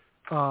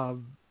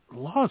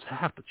 laws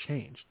have to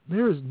change.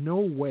 There is no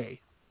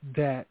way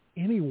that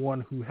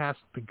anyone who has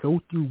to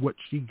go through what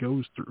she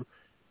goes through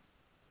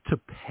to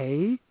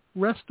pay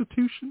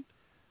restitution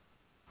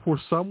for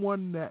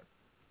someone that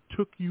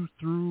took you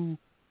through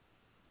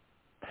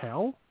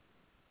hell,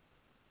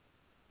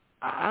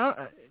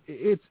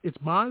 it's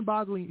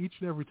mind-boggling each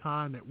and every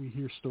time that we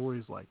hear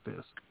stories like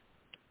this.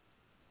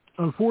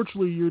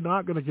 Unfortunately, you're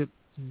not going to get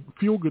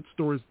feel-good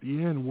stories at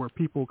the end where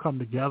people come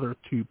together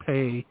to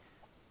pay,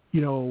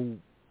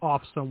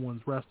 off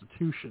someone's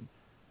restitution.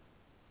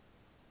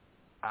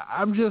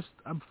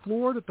 I'm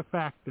floored at the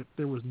fact that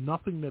there was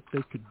nothing that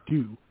they could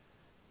do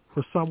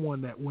for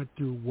someone that went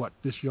through what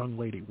this young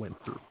lady went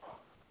through.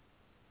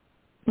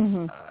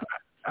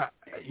 Mm-hmm.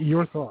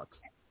 Your thoughts?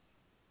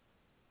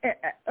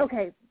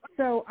 Okay,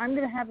 so I'm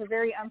going to have a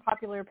very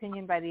unpopular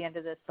opinion by the end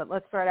of this, but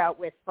let's start out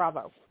with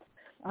bravo.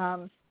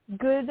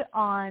 Good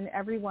on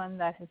everyone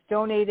that has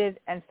donated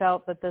and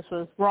felt that this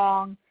was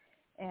wrong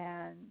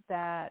and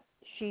that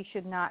she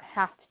should not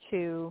have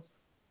to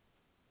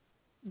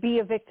be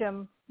a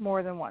victim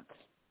more than once.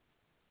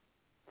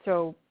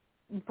 So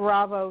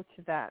bravo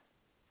to that.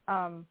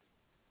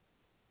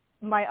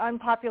 My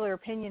unpopular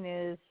opinion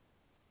is,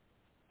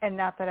 and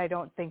not that I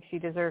don't think she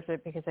deserves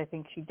it, because I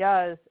think she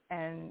does,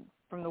 and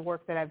from the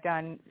work that I've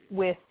done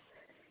with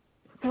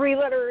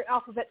three-letter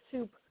alphabet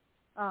soup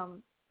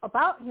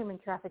about human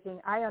trafficking,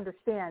 I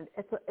understand.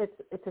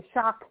 It's a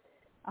shock.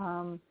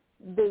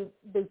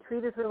 They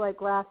treated her like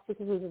glass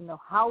because they didn't know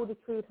how to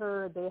treat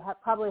her. They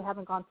probably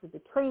haven't gone through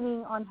the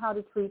training on how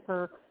to treat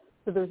her.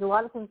 So there's a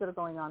lot of things that are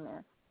going on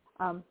there.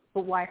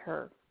 But why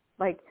her?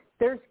 Like,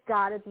 there's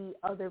got to be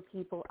other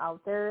people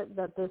out there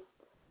that this,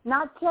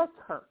 not just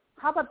her.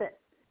 How about this?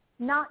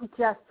 Not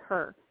just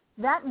her.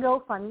 That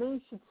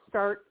GoFundMe should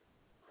start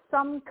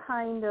some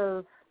kind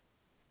of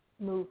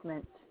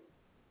movement,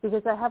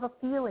 because I have a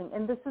feeling,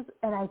 and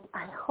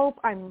I hope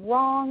I'm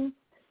wrong.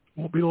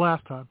 Won't be the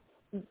last time.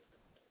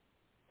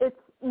 It's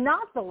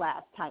not the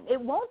last time. It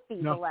won't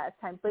be the last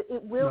time, but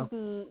it will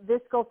be.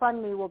 This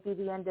GoFundMe will be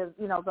the end of,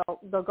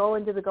 they'll go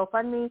into the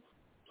GoFundMe.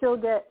 She'll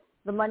get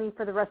the money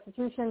for the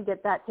restitution,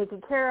 get that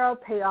taken care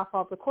of, pay off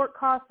all the court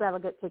costs. That'll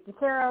get taken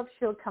care of.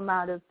 She'll come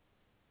out of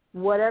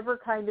whatever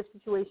kind of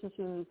situation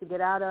she needs to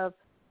get out of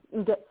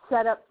and get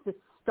set up to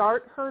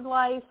start her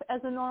life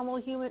as a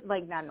normal human,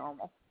 like not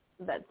normal.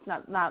 That's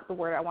not the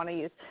word I want to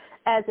use.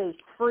 As a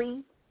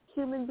free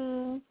human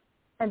being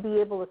and be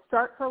able to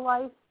start her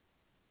life,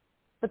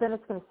 but then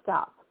it's going to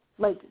stop.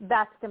 Like,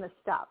 that's going to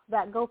stop.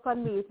 That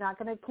GoFundMe is not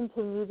going to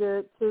continue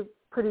to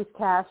produce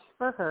cash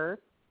for her.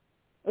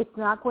 It's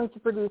not going to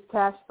produce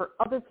cash for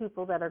other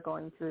people that are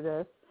going through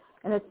this.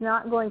 And it's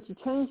not going to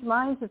change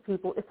minds of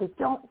people if they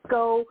don't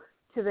go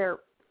to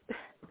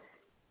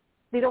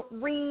they don't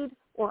read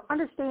or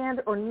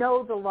understand or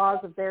know the laws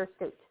of their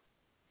state.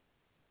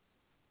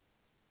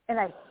 And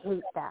I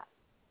hate that.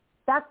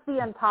 That's the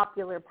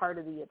unpopular part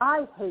of the.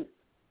 I hate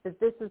that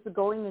this is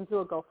going into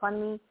a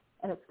GoFundMe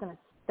and it's going to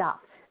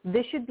stop.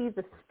 This should be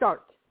the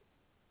start,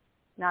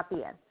 not the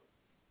end.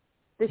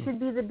 This should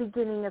be the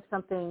beginning of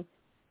something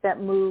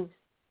that moves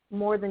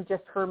more than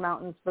just her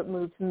mountains, but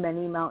moves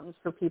many mountains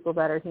for people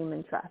that are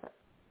human trafficked.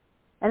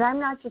 And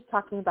I'm not just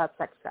talking about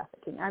sex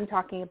trafficking. I'm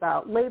talking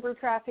about labor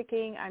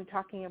trafficking. I'm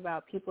talking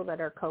about people that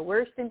are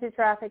coerced into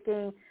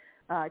trafficking,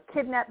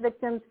 kidnap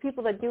victims,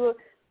 people that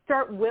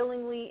start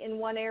willingly in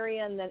one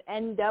area and then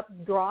end up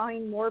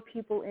drawing more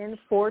people in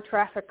for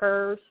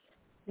traffickers.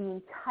 The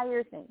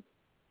entire thing.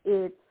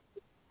 It's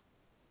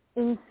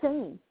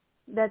insane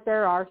that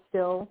there are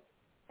still,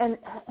 and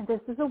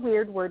this is a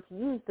weird word to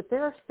use, but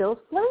there are still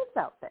slaves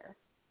out there.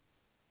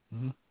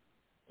 Mm-hmm.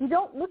 You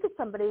don't look at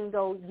somebody and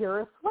go, you're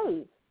a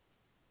slave.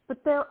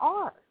 But there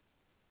are.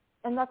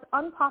 And that's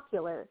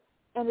unpopular,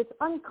 and it's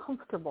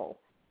uncomfortable,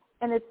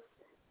 and it's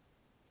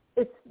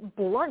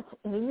blunt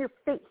and in your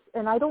face,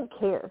 and I don't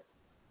care.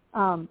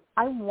 I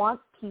want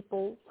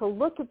people to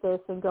look at this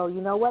and go,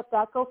 you know what,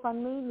 that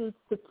GoFundMe needs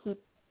to keep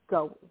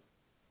going.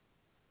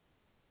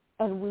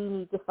 And we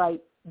need to fight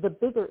the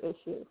bigger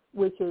issue,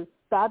 which is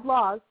bad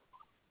laws.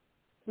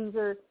 These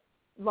are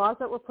laws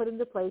that were put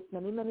into place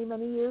many, many,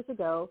 many years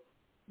ago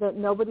that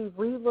nobody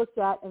re-looked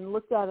at and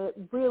looked at it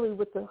really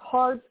with the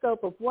hard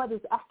scope of what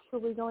is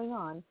actually going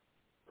on.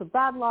 So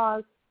bad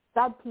laws,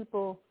 bad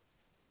people,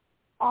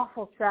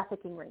 awful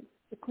trafficking rings.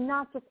 It's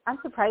not just, I'm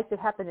surprised it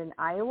happened in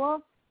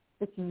Iowa.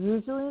 It's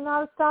usually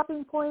not a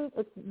stopping point.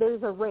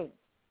 There's a ring.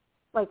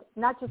 Like,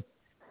 not just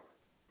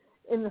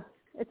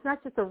it's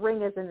not just a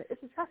ring as in,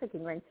 it's a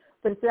trafficking ring,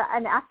 but it's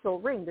an actual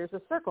ring. There's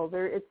a circle.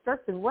 It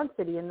starts in one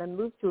city and then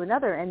moves to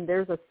another, and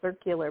there's a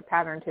circular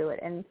pattern to it.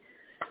 And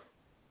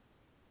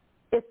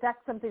if that's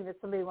something that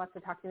somebody wants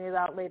to talk to me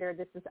about later,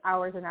 this is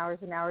hours and hours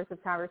and hours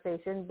of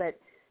conversation, but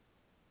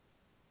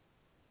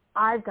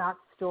I've got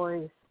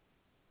stories,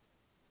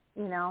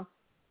 Wow.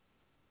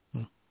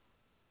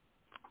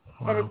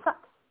 And it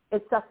sucks.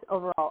 It sucks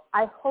overall.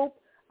 I hope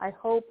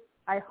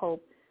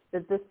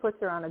that this puts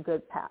her on a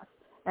good path.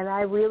 And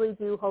I really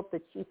do hope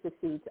that she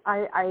succeeds.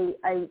 I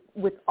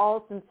with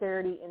all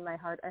sincerity in my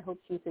heart, I hope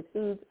she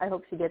succeeds. I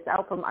hope she gets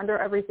out from under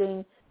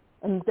everything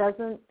and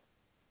doesn't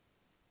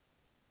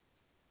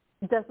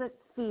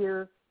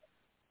fear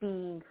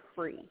being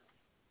free.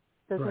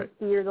 Doesn't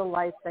fear the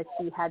life that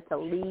she had to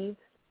leave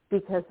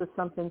because of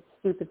something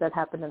stupid that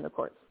happened in the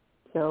courts.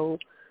 So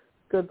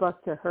good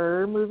luck to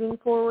her moving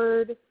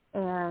forward,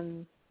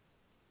 and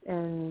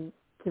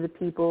to the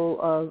people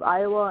of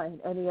Iowa and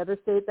any other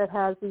state that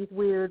has these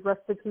weird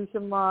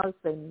restitution laws,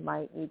 they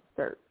might need to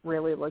start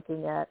really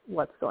looking at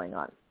what's going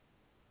on.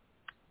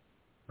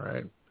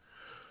 Right.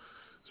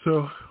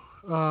 So,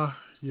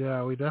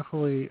 we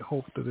definitely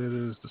hope that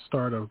it is the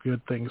start of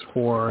good things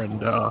for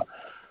her.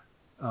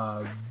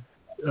 And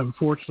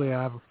unfortunately,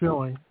 I have a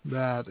feeling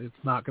that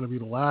it's not going to be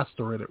the last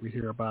story that we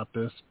hear about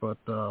this. But,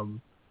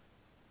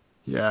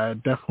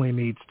 it definitely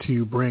needs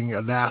to bring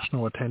a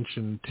national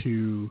attention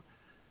to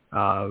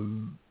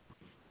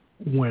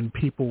when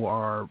people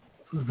are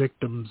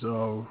victims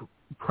of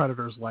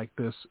predators like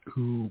this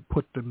who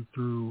put them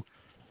through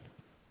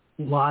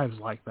lives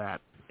like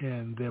that,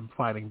 and them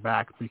fighting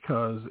back,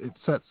 because it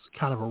sets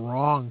kind of a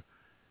wrong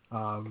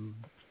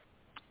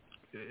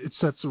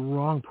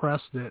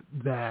precedent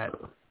that,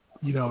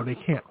 they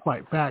can't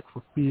fight back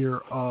for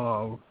fear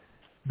of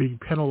being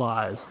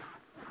penalized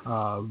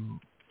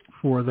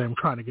for them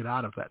trying to get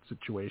out of that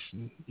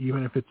situation,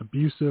 even if it's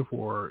abusive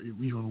or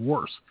even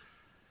worse.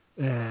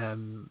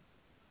 And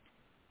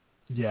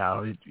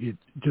it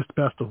just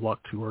best of luck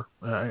to her,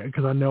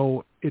 because I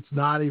know it's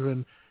not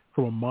even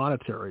from a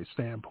monetary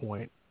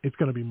standpoint. It's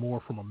going to be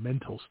more from a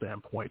mental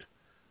standpoint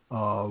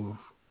of,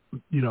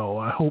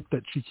 I hope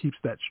that she keeps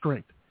that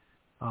strength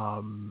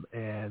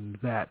and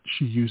that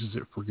she uses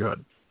it for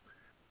good.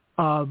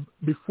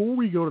 Before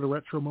we go to the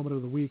retro moment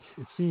of the week,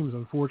 it seems,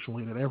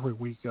 unfortunately, that every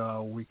week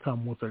we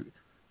come with a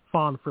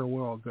fond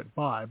farewell,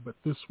 goodbye, but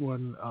this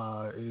one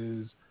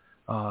is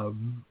of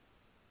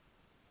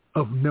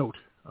note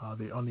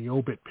on the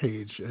obit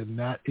page, and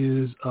that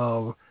is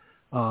of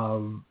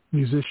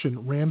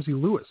musician Ramsey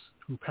Lewis,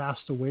 who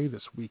passed away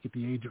this week at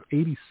the age of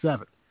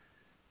 87.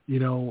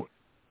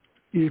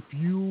 If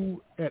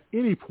you at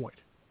any point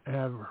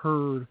have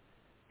heard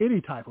any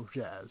type of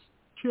jazz,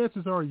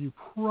 chances are you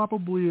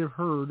probably have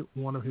heard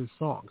one of his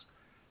songs,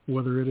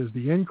 whether it is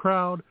The In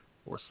Crowd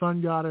or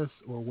Sun Goddess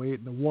or Wade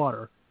in the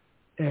Water.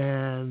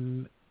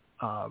 And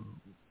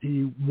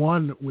he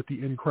won with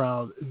The In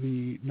Crowd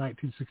the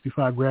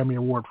 1965 Grammy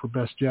Award for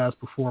Best Jazz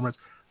Performance.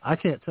 I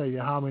can't tell you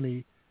how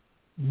many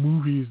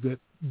movies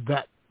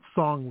that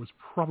song was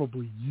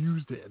probably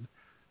used in,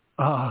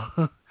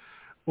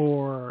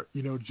 or,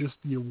 just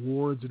the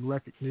awards and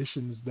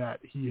recognitions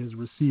that he has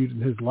received in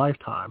his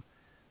lifetime.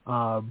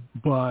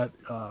 But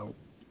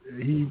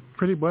he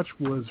pretty much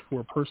was,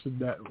 for a person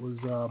that was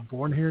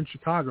born here in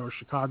Chicago,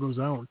 Chicago's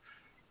own,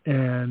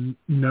 and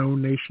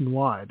known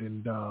nationwide.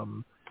 And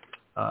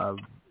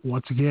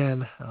once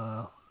again,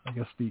 I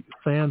guess the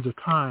fans of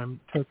time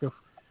took of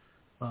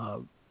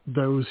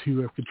those who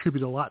have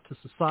contributed a lot to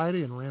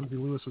society, and Ramsey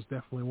Lewis was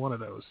definitely one of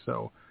those.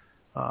 So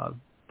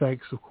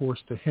thanks, of course,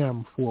 to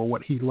him for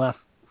what he left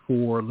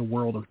for the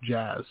world of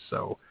jazz.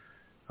 So,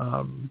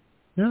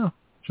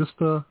 just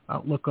a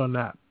outlook on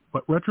that.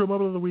 But Retro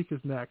Moment of the Week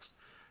is next.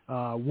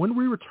 When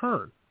we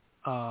return,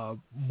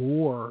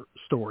 more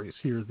stories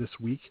here this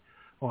week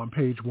on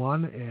page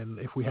 1, and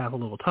if we have a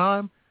little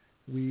time,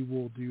 we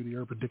will do the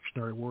Urban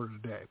Dictionary word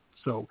of the day.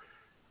 So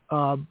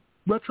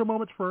Retro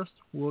Moments first.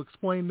 We'll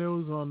explain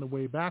those on the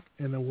way back,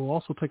 and then we'll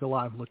also take a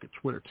live look at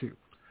Twitter, too.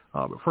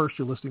 But first,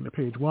 you're listening to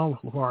page 1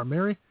 with Levar and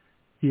Mary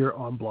here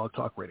on Blog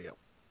Talk Radio.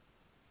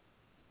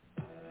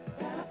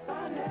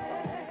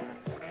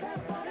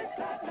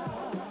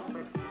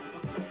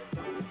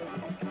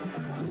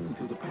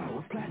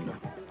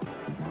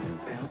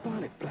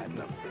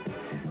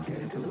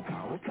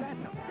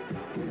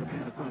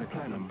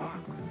 Platinum box.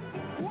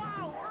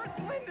 Wow, Earth,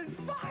 Wind, and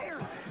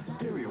Fire!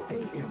 Stereo,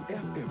 AM,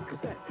 FM,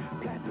 cassette.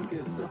 Platinum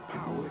is the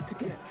power to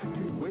get.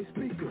 Two-way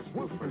speakers,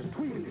 woofers,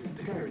 tweeters,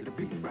 to carry the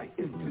beat right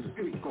into the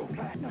street. Go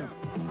Platinum.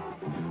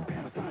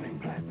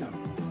 Panasonic Platinum.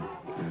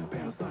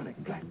 Panasonic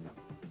Platinum.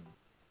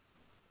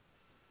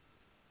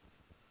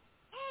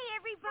 Hey,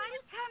 everybody,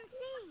 come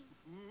see.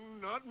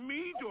 Not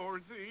me,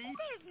 Dorothy.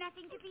 There's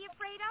nothing to be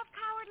afraid of,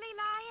 Cowardly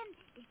Lion.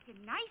 It's a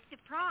nice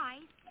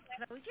surprise.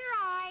 Close your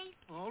eyes.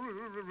 All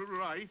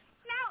right.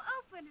 Now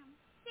open them.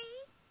 See?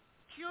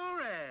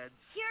 Cure ads.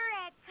 Cure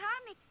ad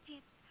comic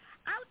strips.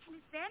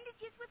 Ouchless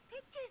bandages with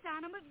pictures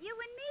on them of you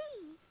and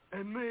me.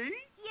 And me?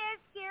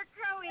 Yes,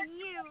 Scarecrow and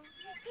you.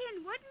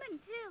 Tin Woodman,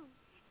 too.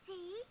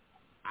 See?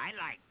 I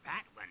like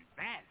that one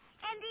best.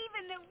 And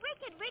even the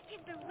Wicked Witch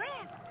of the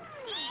West.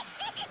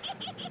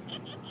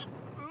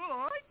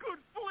 Oh, I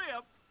could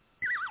flip.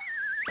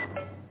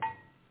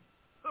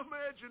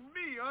 Imagine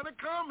me on a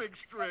comic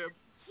strip.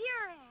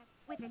 Cure ad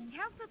with a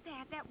telsa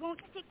pad that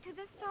won't stick to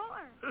the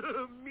sore.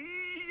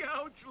 Me,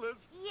 ouchless.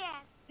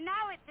 Yes,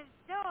 now at the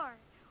store.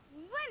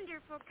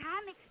 Wonderful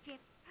comic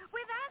strips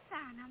with us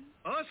on them.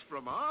 Us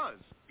from Oz.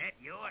 Get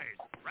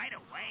yours right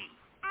away.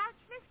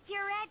 Ouchless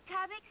Cure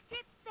comic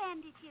strip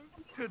bandages.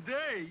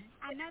 Today,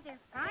 Another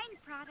fine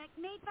product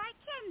made by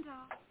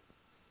Kendall.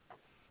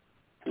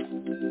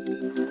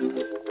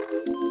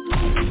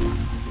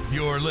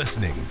 You're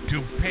listening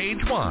to Page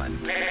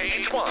One.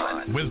 Page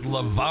One with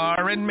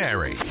Levar and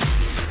Mary.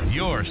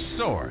 Your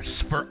source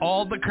for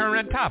all the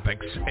current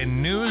topics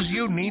and news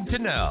you need to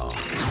know.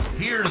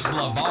 Here's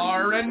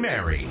Levar and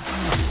Mary.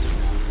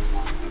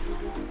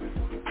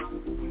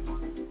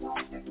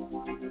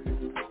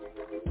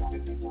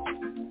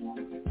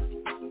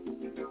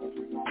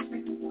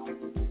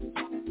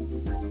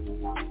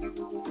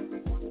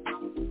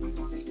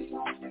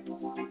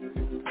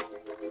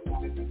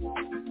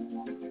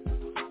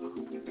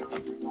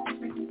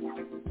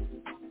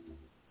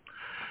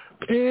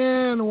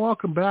 And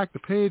welcome back to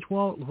Page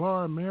One with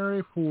Levar and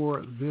Mary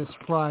for this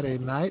Friday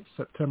night,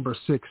 September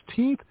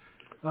 16th.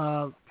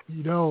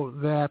 You know,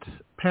 that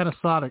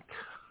Panasonic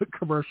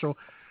commercial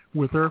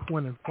with Earth,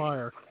 Wind, and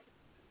Fire,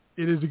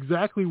 it is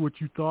exactly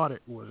what you thought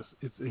it was.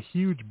 It's a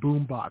huge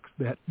boombox.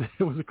 That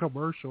it was a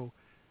commercial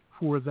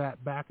for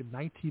that back in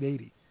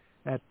 1980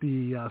 at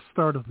the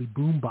start of the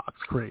boombox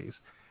craze.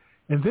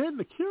 And then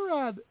the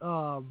Curad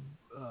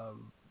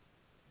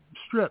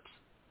strips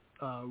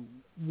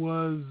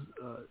was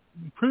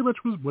pretty much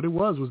was what it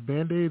was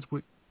Band-Aids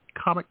with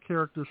comic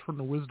characters from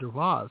The Wizard of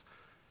Oz.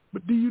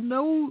 But do you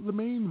know the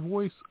main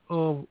voice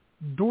of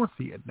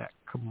Dorothy in that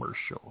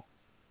commercial?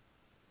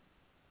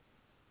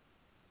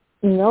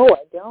 No,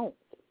 I don't.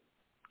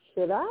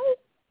 Should I?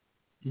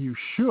 You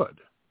should.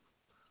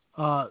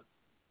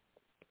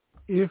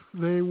 If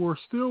they were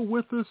still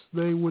with us,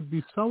 they would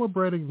be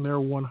celebrating their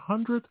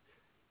 105th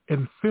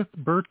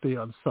birthday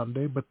on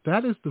Sunday, but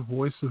that is the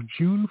voice of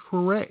June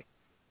Foray,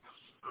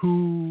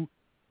 who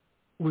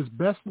was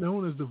best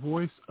known as the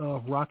voice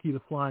of Rocky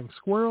the Flying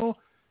Squirrel,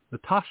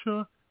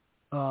 Natasha,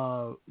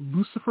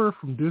 Lucifer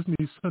from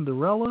Disney's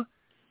Cinderella,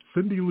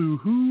 Cindy Lou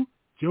Who,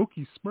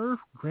 Jokey Smurf,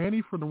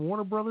 Granny from the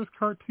Warner Brothers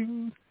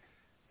cartoons.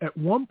 At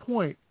one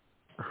point,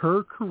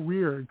 her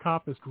career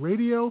encompassed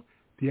radio,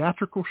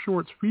 theatrical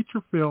shorts,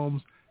 feature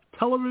films,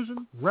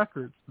 television,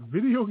 records,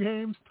 video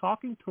games,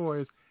 talking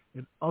toys,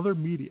 and other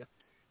media.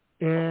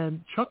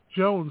 And Chuck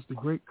Jones, the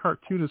great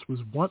cartoonist, was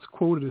once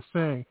quoted as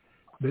saying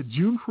that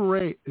June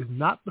Foray is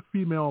not the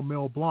female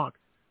Mel Blanc.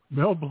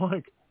 Mel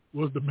Blanc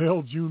was the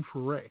male June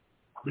Foray,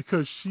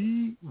 because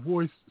she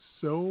voiced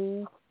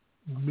so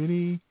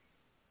many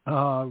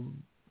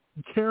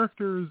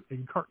characters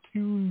and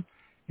cartoons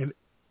and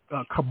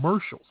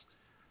commercials.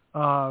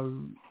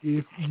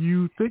 If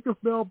you think of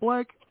Mel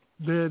Blanc,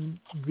 then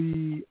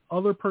the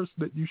other person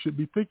that you should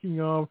be thinking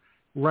of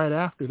right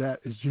after that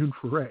is June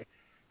Foray.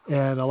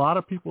 And a lot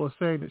of people are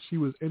saying that she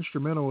was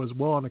instrumental as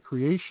well in the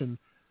creation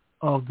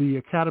of the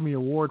Academy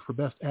Award for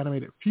Best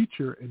Animated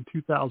Feature in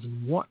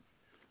 2001.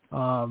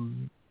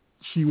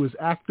 She was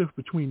active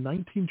between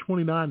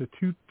 1929 to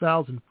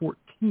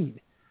 2014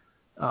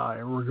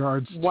 in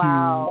regards to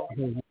her.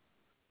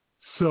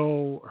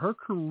 So her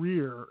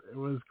career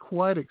was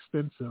quite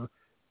extensive,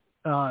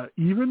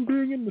 even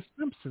being in The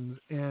Simpsons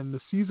and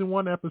the season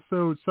 1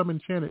 episode Some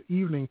Enchanted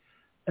Evening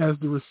as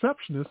the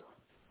receptionist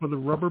for the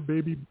Rubber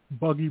Baby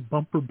Buggy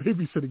Bumper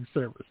Babysitting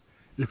Service,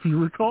 if you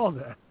recall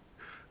that.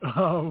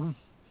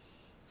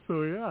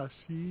 So yeah,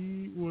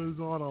 she was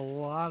on a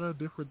lot of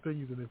different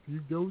things, and if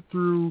you go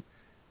through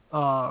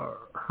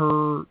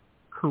her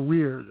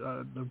career,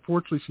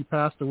 unfortunately she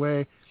passed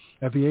away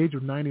at the age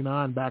of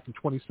 99 back in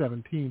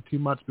 2017, 2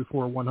 months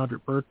before her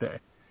 100th birthday.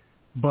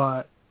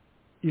 But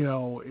you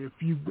know,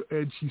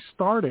 and she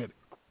started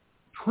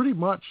pretty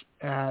much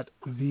at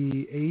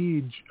the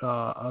age,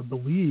 I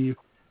believe,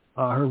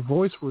 her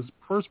voice was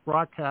first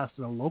broadcast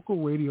in a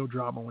local radio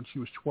drama when she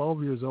was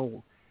 12 years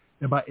old.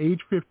 And by age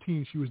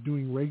 15, she was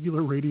doing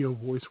regular radio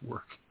voice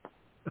work.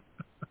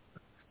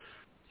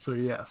 So,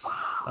 yes.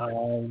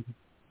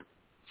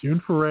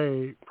 June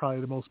Foray,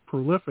 probably the most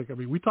prolific. I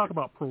mean, we talk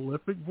about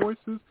prolific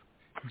voices.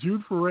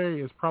 June Foray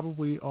is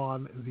probably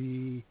on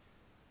the...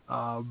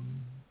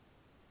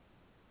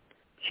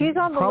 She's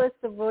on the list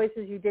of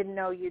voices you didn't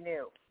know you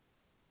knew.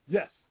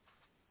 Yes.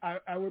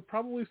 I would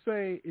probably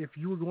say if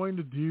you were going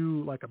to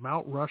do like a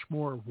Mount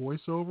Rushmore of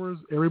voiceovers,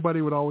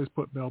 everybody would always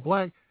put Mel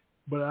Blanc.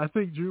 But I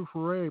think June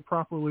Foray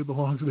properly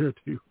belongs there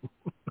too.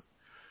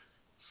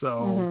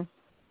 So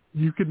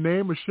you could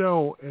name a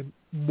show, and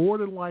more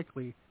than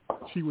likely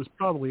she was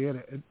probably in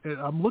it. And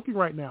I'm looking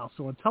right now.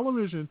 So on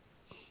television,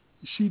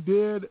 she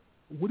did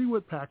Woody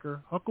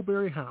Woodpecker,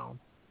 Huckleberry Hound,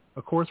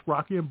 of course,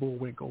 Rocky and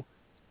Bullwinkle,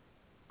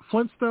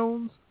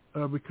 Flintstones,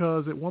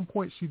 because at one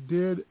point she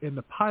did in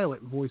the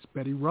pilot voice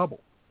Betty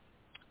Rubble.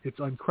 It's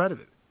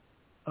uncredited.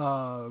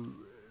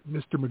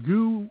 Mr.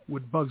 Magoo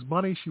with Bugs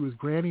Bunny, she was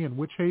Granny and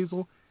Witch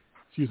Hazel.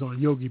 She was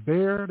on Yogi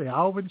Bear, The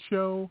Alvin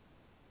Show,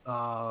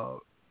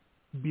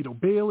 Beetle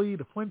Bailey,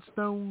 The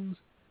Flintstones.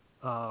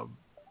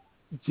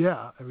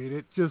 Yeah, I mean,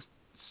 it just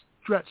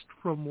stretched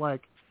from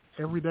like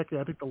every decade.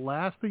 I think the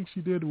last thing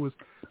she did was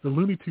the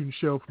Looney Tunes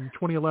show from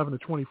 2011 to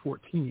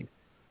 2014.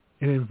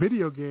 And in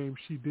video games,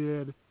 she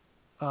did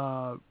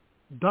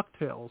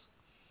DuckTales.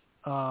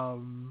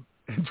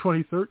 in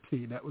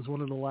 2013. That was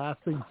one of the last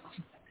things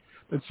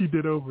that she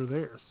did over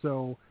there.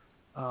 So,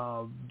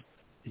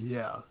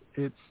 yeah,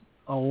 it's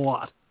a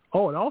lot.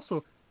 Oh, and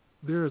also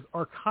there's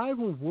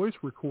archival voice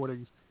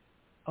recordings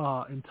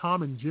in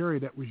Tom and Jerry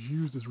that was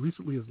used as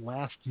recently as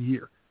last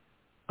year.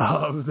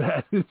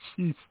 That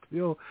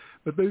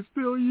they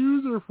still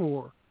use her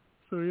for.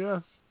 So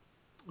yes,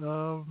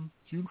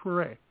 June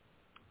Foray.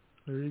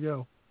 There you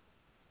go.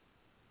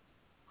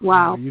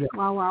 Wow.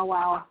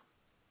 Wow.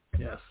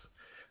 Yes.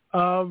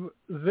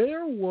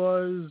 There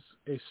was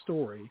a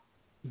story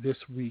this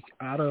week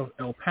out of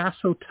El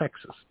Paso,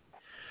 Texas.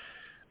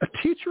 A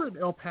teacher in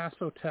El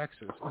Paso,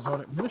 Texas is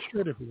on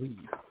administrative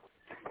leave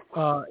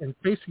and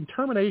facing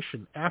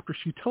termination after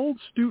she told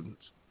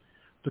students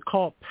to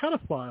call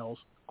pedophiles,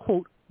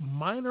 quote,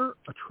 minor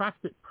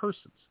attracted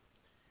persons.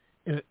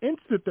 In an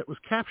incident that was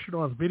captured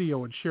on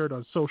video and shared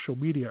on social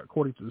media,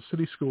 according to the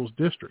city schools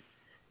district.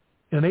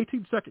 In an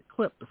 18-second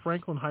clip, the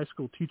Franklin High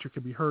School teacher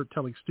can be heard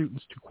telling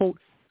students to, quote,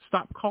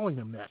 stop calling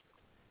them that.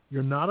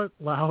 You're not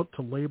allowed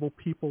to label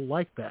people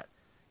like that.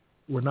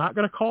 We're not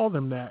going to call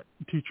them that,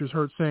 teachers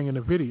heard saying in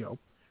the video.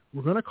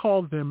 We're going to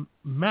call them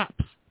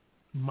MAPs,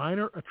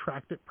 minor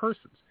attracted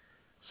persons.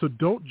 So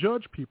don't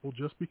judge people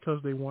just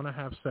because they want to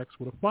have sex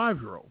with a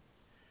 5-year-old.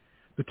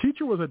 The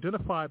teacher was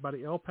identified by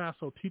the El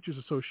Paso Teachers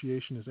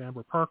Association as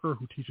Amber Parker,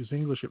 who teaches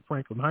English at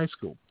Franklin High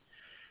School.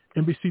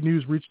 NBC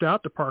News reached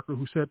out to Parker,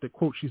 who said that,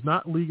 quote, she's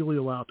not legally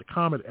allowed to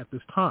comment at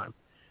this time.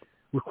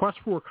 Requests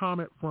for a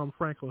comment from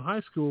Franklin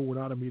High School were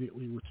not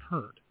immediately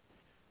returned.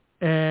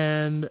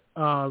 And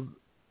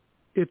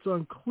it's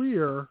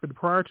unclear,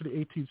 prior to the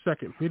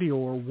 18-second video,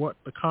 or what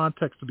the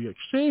context of the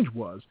exchange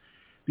was.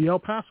 The El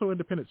Paso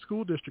Independent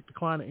School District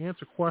declined to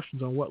answer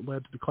questions on what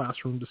led to the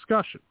classroom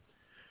discussion.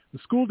 The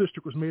school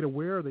district was made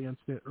aware of the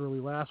incident early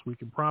last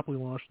week and promptly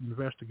launched an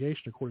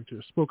investigation, according to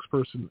a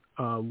spokesperson,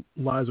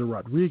 Liza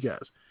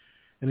Rodriguez.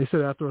 And they said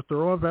after a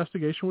thorough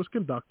investigation was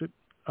conducted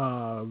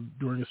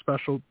during a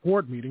special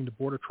board meeting, the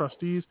Board of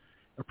Trustees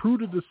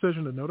approved a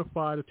decision to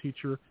notify the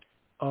teacher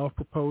of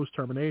proposed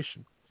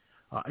termination.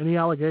 Any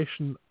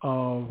allegation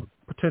of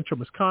potential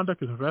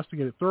misconduct is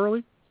investigated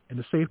thoroughly, and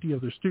the safety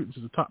of their students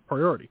is a top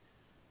priority.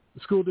 The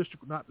school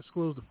district will not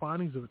disclose the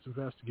findings of its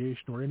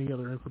investigation or any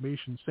other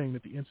information, saying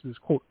that the incident is,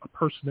 quote, a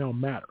personnel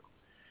matter.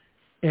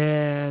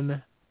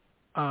 And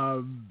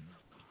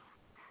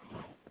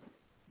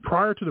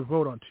prior to the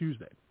vote on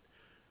Tuesday,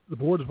 the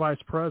board's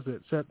vice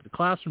president said that the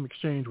classroom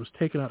exchange was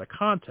taken out of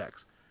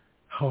context.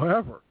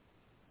 However,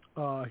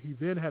 he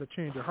then had a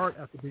change of heart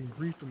after being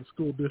briefed on the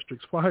school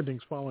district's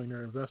findings following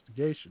their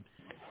investigation.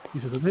 He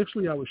says,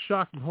 initially I was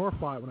shocked and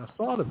horrified when I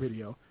saw the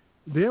video.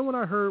 Then when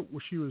I heard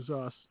what she was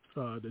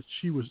that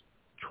she was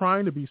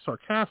trying to be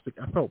sarcastic,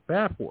 I felt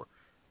bad for her.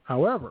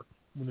 However,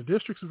 when the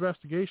district's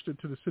investigation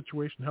into the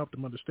situation helped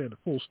him understand the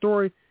full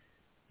story,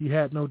 he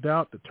had no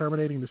doubt that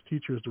terminating this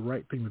teacher is the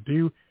right thing to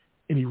do.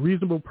 Any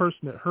reasonable person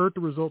that heard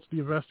the results of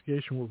the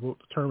investigation will vote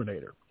to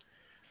terminate her.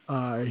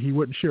 He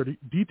wouldn't share the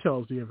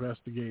details of the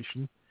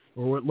investigation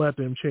or what led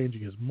to him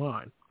changing his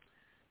mind.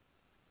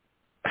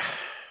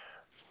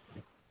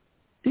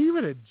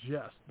 Even in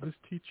jest, this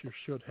teacher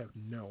should have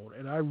known,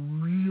 and I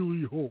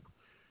really hope,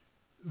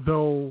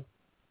 though,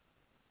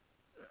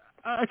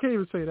 I can't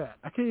even say that.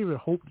 I can't even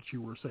hope that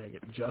you were saying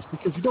it in jest,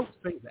 because you don't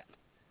say that.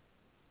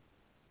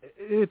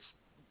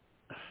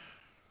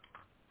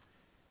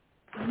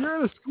 You're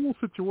in a school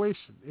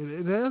situation,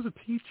 and as a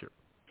teacher,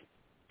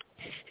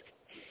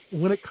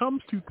 when it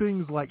comes to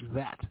things like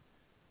that,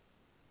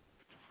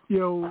 you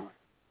know,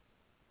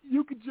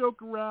 you could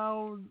joke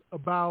around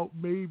about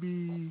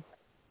maybe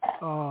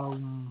how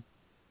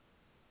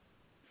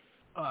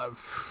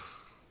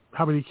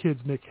many kids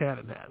Nick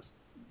Cannon has.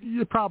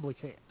 You probably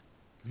can't.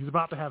 He's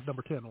about to have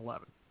number 10 and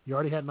 11. He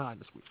already had 9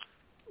 this week.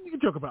 You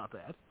can joke about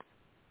that,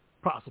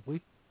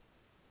 possibly.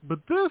 But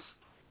this,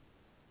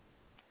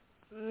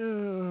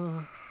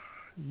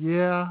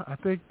 yeah, I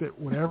think that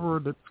whatever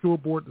the school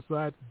board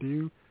decided to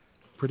do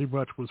pretty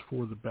much was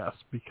for the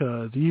best,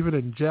 because even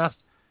in jest,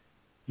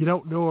 you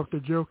don't know if they're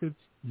joking.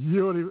 You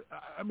don't even,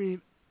 I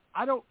mean,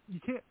 you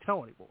can't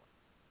tell anymore.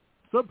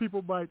 Some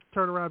people might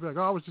turn around and be like,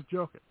 oh, I was just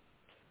joking,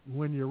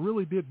 when you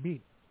really did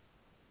mean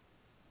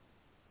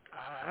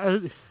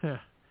it.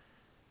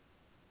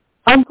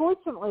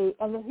 Unfortunately,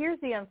 and here's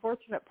the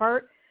unfortunate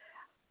part,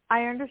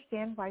 I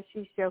understand why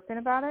she's joking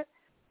about it,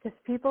 because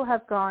people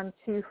have gone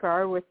too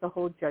far with the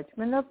whole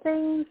judgment of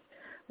things,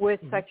 with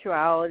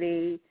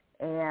sexuality,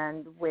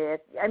 and with,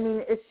 I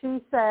mean, if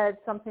she said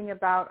something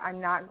about, I'm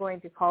not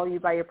going to call you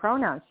by your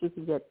pronouns, she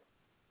could get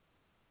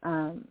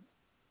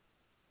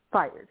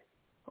fired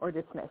or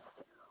dismissed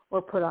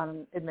or put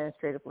on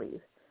administrative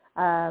leave.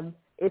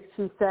 If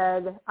she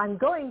said, I'm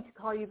going to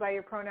call you by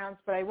your pronouns,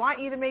 but I want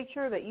you to make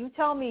sure that you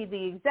tell me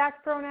the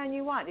exact pronoun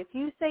you want. If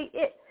you say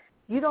it,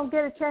 you don't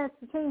get a chance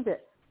to change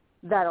it.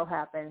 That'll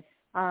happen.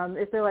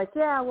 If they're like,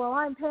 yeah, well,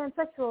 I'm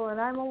pansexual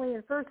and I'm only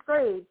in first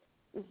grade,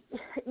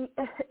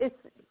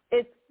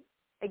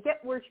 I get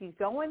where she's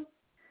going.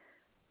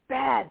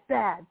 Bad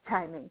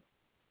timing.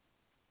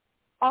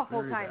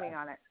 Awful timing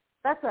on it.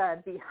 That's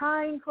a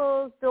behind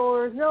closed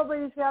doors,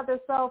 nobody's got their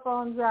cell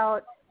phones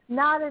out,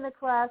 not in a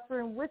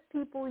classroom, with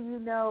people you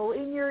know,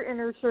 in your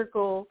inner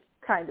circle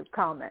kind of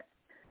comment.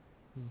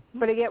 Mm-hmm.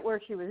 But I get where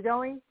she was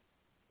going.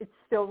 It's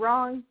still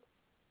wrong.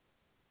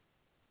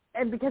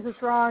 And because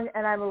it's wrong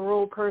and I'm a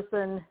rule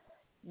person,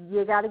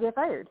 you got to get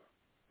fired.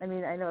 I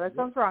mean, I know that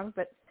sounds wrong,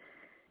 but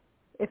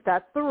if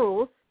that's the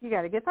rules, you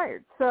got to get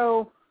fired.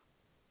 So,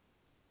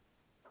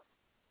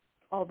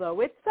 although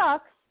it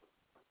sucks,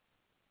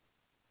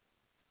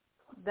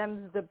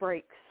 them's the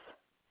breaks.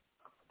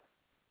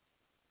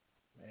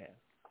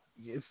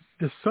 Man,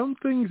 there's some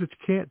things that you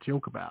can't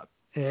joke about,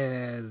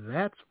 and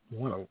that's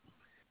one of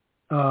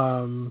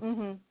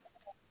them.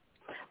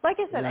 Like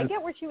I said, I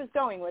get where she was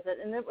going with it,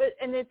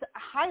 and it's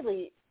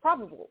highly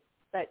probable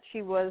that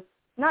she was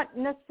not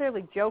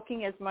necessarily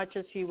joking as much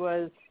as she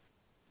was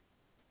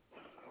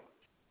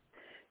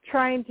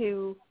trying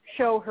to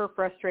show her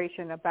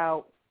frustration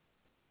about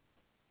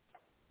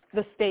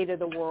the state of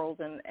the world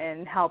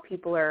and how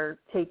people are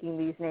taking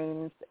these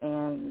names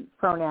and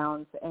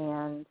pronouns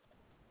and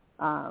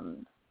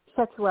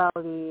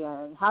sexuality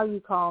and how you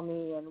call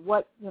me and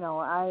what,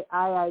 I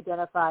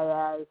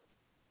identify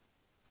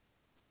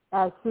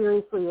as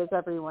seriously as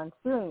everyone's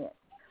doing it.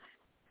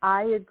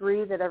 I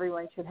agree that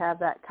everyone should have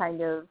that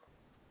kind of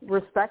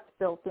respect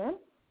built in,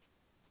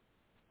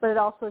 but it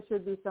also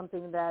should be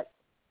something that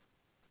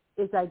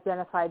is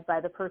identified by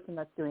the person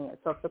that's doing it.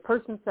 So if the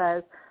person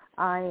says,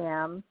 I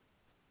am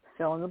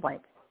fill in the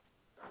blank,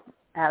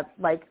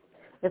 like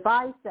if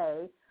I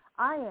say,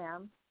 I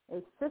am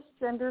a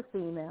cisgender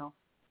female,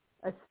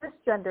 a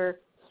cisgender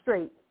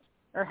straight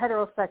or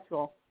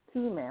heterosexual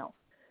female,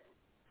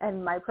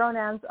 and my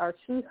pronouns are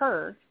she,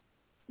 her,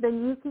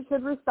 then you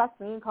should respect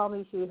me and call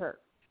me she, her,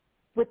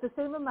 with the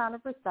same amount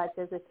of respect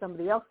as if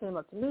somebody else came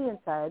up to me and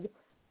said,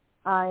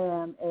 I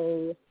am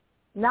a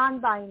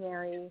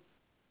non-binary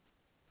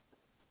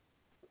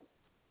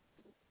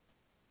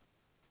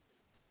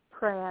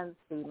trans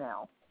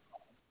female,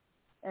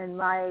 and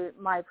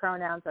my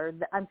pronouns are,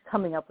 I'm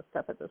coming up with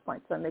stuff at this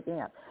point, so I'm making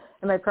up,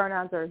 and my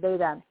pronouns are they,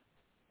 them,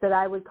 that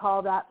I would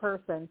call that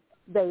person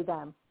they,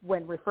 them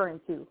when referring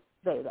to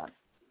they, them.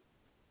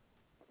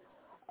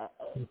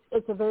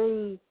 It's a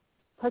very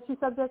touchy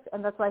subject,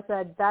 and that's why I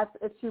said that's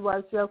if she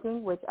was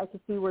joking, which I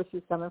could see where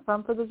she's coming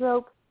from for the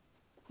joke.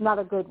 Not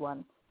a good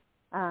one.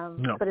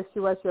 No. But if she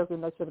was joking,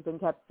 that should have been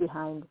kept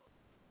behind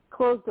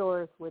closed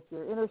doors with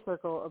your inner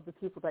circle of the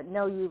people that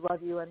know you,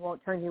 love you, and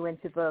won't turn you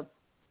into the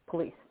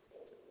police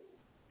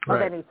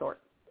of any sort.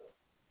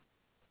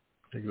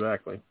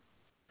 Exactly.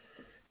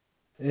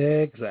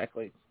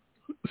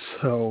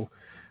 So,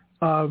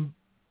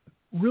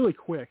 really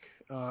quick,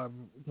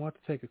 want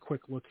to take a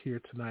quick look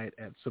here tonight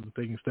at some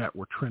things that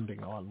were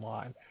trending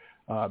online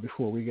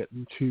before we get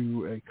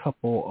into a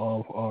couple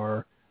of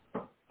our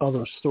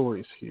other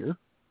stories here.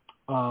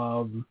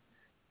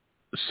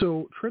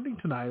 So trending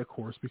tonight, of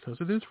course,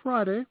 because it is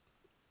Friday,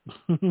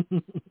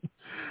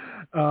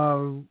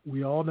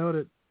 we all know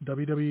that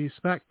WWE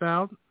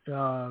SmackDown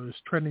is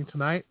trending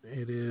tonight.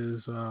 It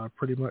is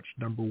pretty much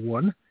number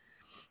one.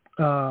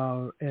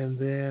 And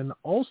then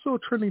also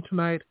trending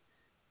tonight,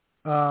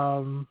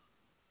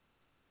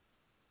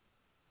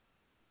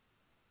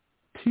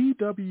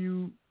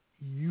 TWUG,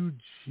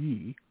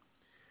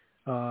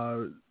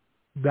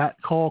 that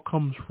call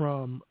comes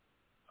from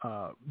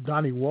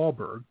Donnie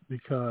Wahlberg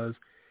because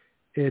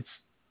it's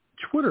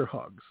Twitter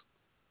hugs,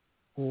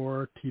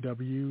 or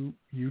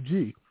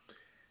TWUG.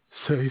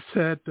 So he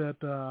said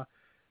that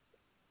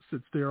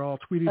since they're all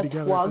tweeting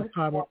together at this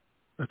time, a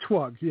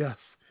twug, yes.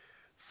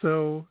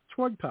 So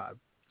twug time.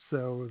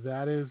 So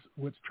that is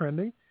what's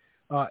trending.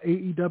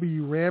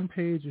 AEW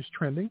Rampage is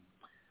trending.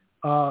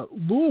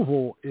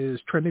 Louisville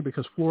is trending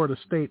because Florida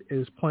State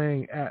is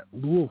playing at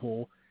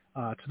Louisville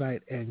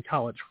tonight in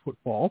college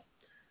football.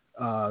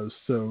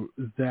 So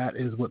that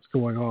is what's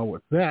going on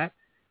with that.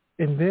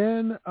 And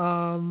then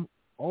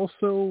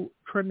also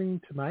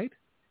trending tonight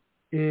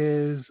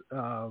is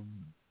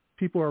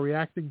people are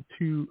reacting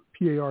to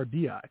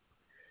PARDI.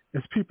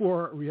 As people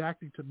are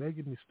reacting to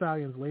Megan Thee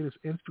Stallion's latest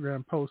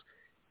Instagram post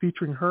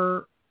featuring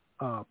her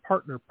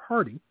partner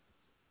Party.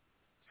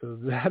 So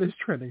that is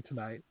trending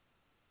tonight.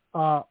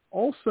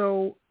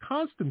 Also,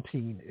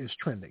 Constantine is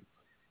trending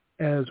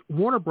as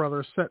Warner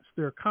Brothers sets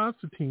their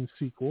Constantine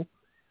sequel,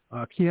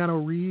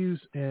 Keanu Reeves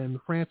and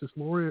Francis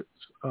Lawrence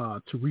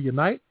to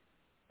reunite.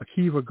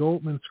 Akiva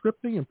Goldman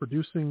scripting and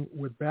producing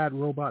with Bad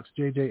Robot's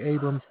J.J.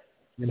 Abrams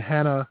and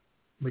Hannah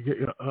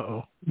McGee.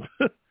 Uh-oh.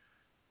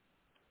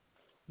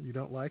 You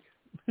don't like?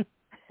 No.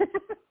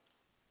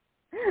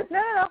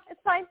 It's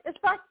fine.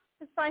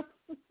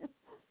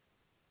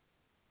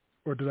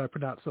 Or did I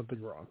pronounce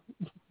something wrong?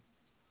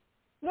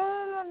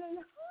 No.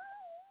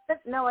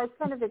 No, I was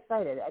kind of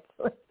excited,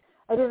 actually.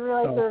 I didn't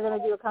realize they were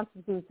going to do a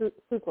Constantine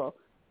sequel.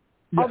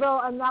 Yes. Although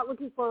I'm not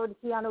looking forward to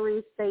Keanu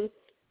Reeves'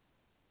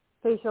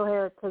 facial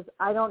hair, because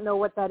I don't know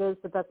what that is,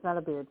 but that's not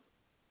a beard.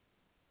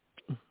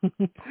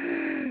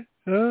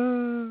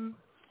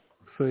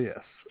 So, yes.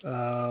 So, yeah,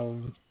 that's trending. So,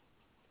 trending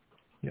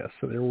tonight, Yes,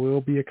 so there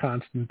will be a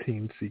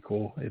Constantine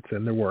sequel. It's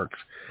in the works.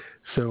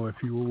 So if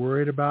you were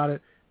worried about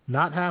it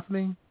not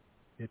happening,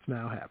 it's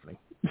now happening.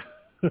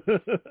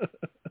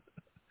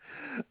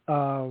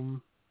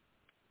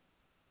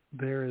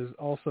 There is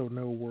also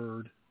no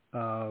word.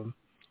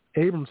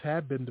 Abrams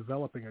had been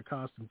developing a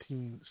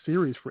Constantine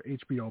series for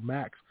HBO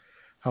Max.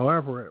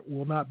 However, it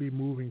will not be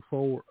moving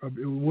forward.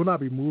 It will not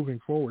be moving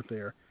forward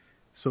there.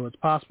 So it's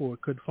possible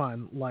it could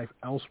find life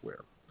elsewhere.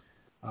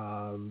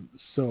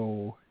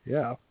 So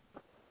yeah,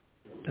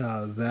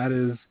 that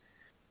is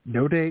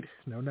no date,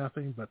 no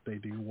nothing, but they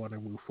do want to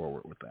move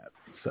forward with that.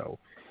 So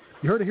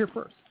you heard it here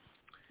first.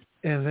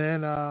 And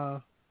then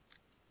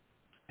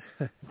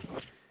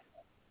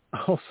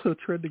also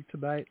trending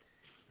tonight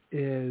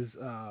is,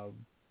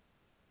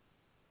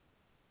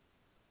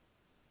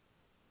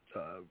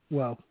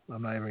 well,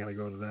 I'm not even going to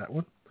go to that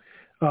one.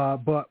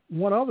 But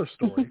one other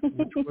story,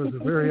 which was a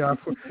very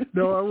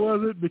no, I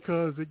wasn't,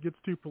 because it gets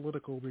too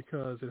political,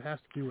 because it has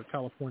to do with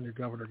California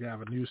Governor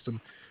Gavin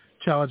Newsom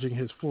challenging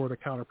his Florida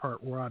counterpart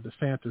Ron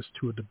DeSantis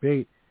to a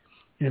debate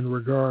in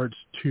regards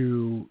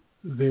to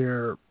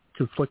their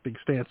conflicting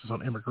stances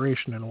on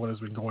immigration and what has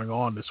been going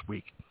on this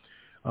week.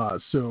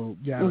 So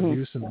Gavin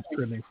Newsom is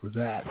trending for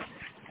that.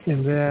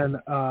 And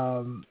then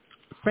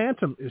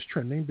Phantom is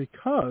trending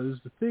because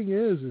the thing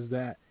is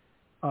that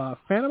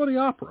Phantom of the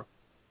Opera,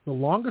 the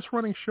longest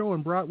running show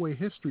in Broadway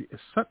history, is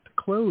set to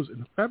close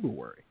in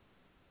February.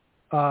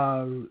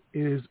 It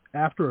is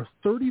after a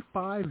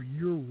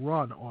 35-year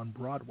run on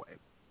Broadway.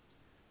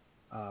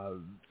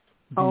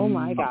 Oh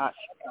my gosh.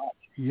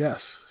 Yes.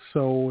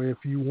 So if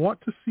you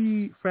want to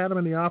see Phantom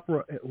of the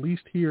Opera, at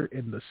least here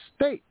in the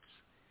States,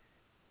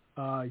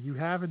 you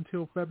have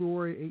until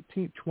February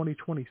 18th,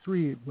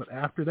 2023. But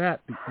after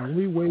that, the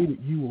only way that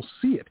you will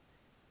see it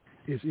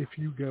is if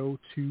you go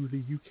to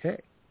the UK.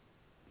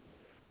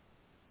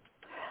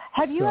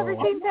 Have you ever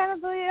seen Phantom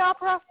of the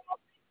Opera?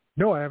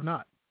 No, I have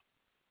not.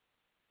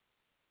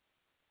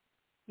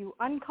 You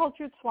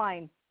uncultured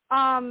swine.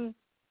 I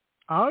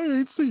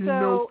ain't seen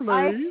no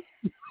plays.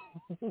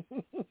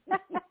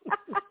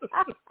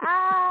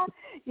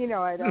 You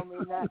know I don't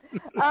mean that.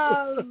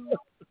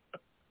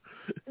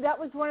 That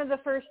was one of the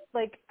first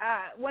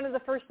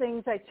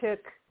things I took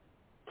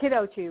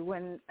kiddo to,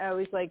 when I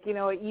was like, you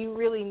know what, you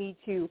really need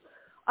to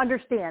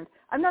understand.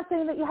 I'm not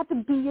saying that you have to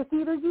be a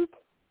theater geek,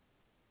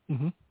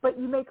 but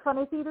you make fun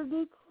of theater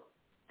geeks,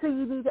 so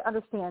you need to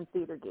understand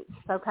theater geeks,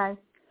 okay?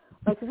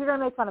 Like, if you're going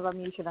to make fun of them,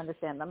 you should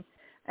understand them.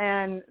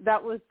 And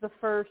that was the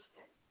first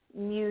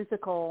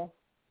musical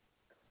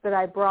that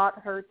I brought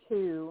her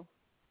to,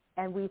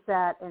 and we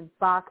sat in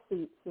box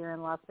seats here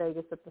in Las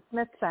Vegas at the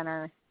Smith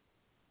Center,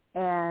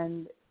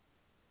 and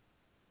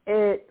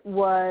it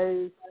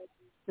was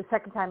the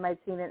second time I'd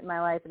seen it in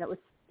my life, and it was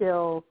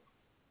still,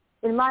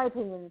 in my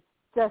opinion,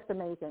 just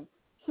amazing.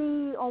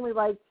 She only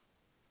liked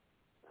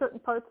certain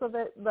parts of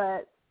it,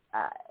 but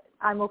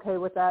I'm okay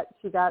with that.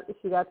 She got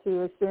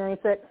to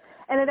experience it,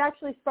 and it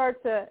actually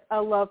sparked a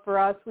love for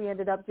us. We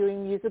ended up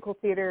doing musical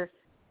theater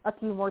a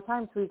few more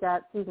times. We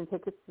got season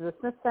tickets to the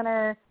Smith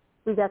Center.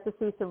 We got to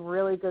see some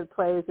really good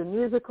plays and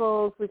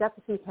musicals. We got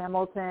to see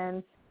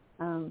Hamilton.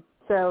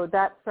 So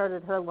that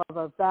started her love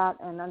of that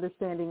and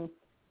understanding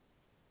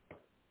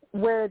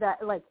where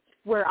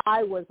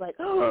I was like,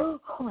 oh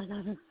my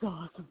God, that's so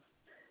awesome.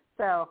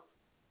 So,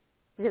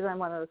 because I'm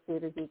one of those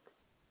theater geeks.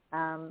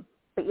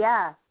 But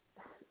yeah,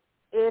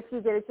 if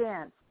you get a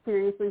chance,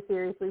 seriously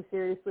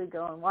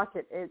go and watch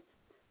it.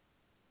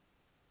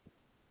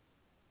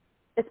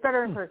 It's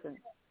better in person.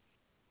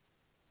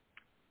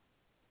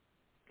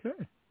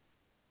 Okay.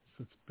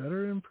 So it's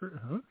better in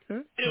person.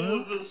 Okay. It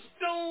was a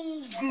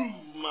stone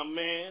groove, my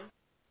man.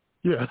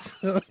 Yes.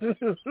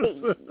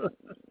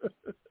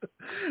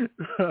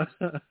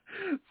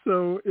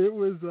 So it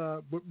was,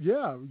 but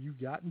yeah, you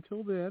got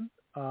until then.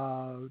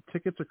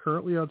 Tickets are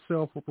currently on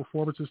sale for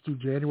performances through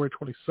January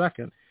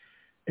 22nd.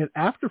 And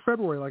after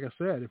February, like I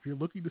said, if you're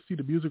looking to see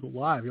the musical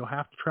live, you'll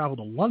have to travel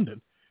to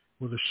London,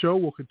 where the show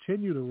will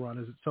continue to run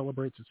as it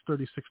celebrates its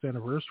 36th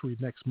anniversary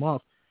next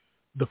month.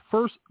 The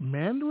first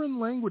Mandarin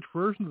language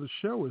version of the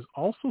show is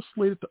also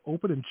slated to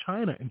open in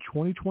China in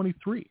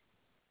 2023.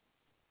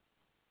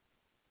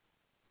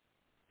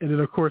 And then,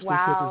 of course, they said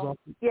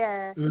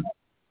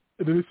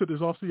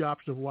there's also the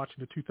option of watching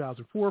the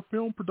 2004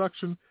 film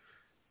production,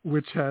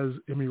 which has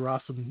Emmy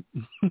Rossum,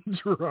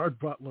 Gerard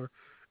Butler,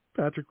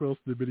 Patrick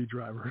Wilson, and Minnie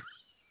Driver.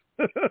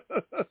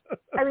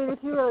 I mean,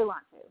 if you really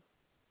want to.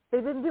 They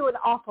didn't do an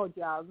awful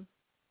job.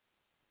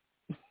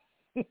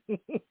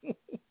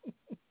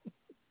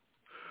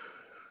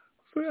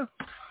 So, yeah.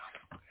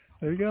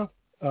 There you go.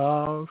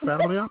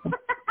 Family Opera.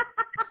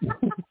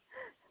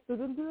 They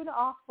didn't do an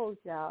awful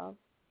job.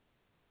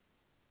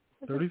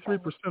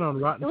 33% on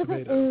Rotten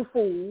Tomatoes.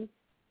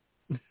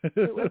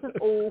 It wasn't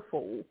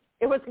awful.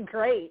 It wasn't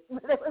great,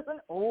 but it wasn't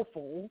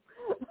awful.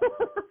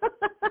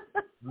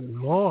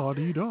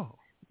 La-dee-da.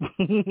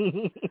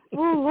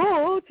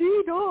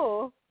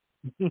 La-dee-da.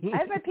 I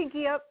have my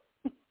pinky up.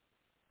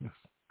 Yes.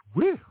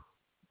 Woo.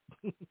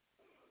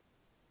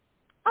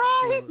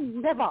 I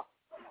never.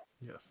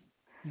 Yes.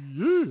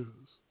 Yes.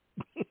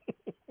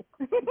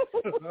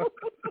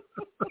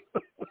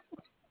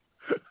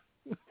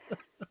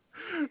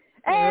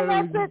 And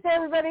that's it,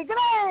 everybody. Good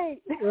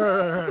night.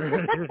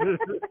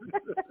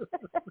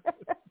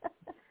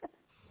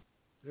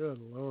 Good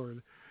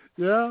Lord.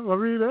 Yeah, I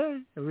mean,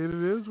 hey,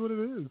 it is what it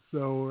is.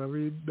 So, I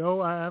mean,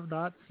 no, I have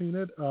not seen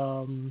it.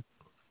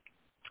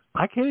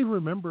 I can't even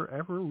remember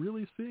ever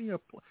really seeing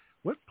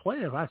what play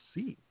have I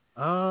seen?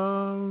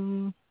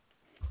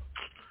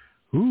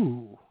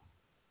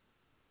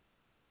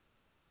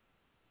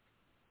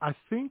 I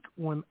think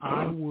when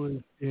I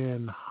was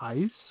in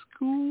high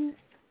school,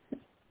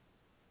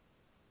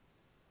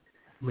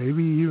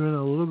 maybe even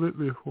a little bit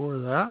before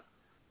that,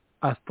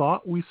 I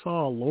thought we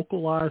saw a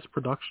localized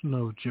production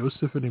of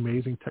Joseph and the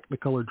Amazing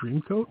Technicolor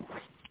Dreamcoat.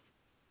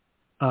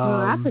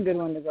 That's a good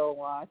one to go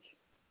watch.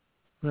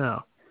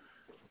 Yeah.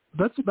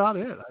 That's about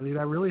it. I mean,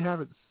 I really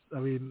haven't. I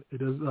mean,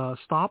 does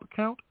Stomp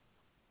count?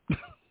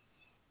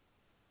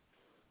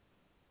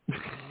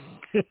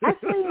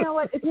 Actually, you know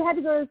what? If you had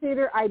to go to the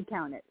theater, I'd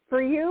count it.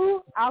 For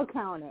you, I'll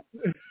count it.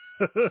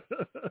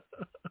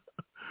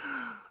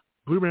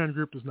 Blue Man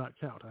Group does not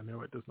count. I know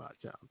it does not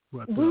count.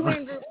 But, Blue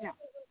Man Group, no.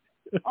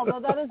 Although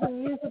that is a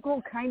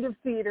musical kind of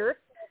theater.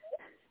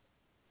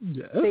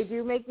 Yes. They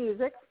do make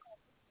music.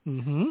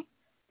 Mm-hmm.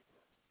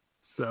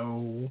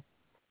 So,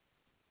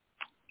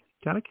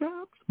 kind of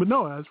counts. But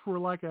no, as for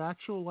like an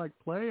actual like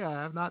play, I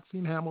have not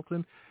seen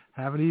Hamilton.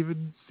 Haven't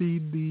even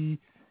seen the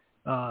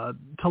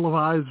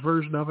televised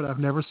version of it. I've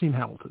never seen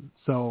Hamilton.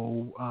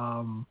 So,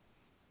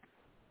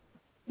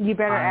 you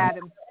better add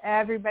him.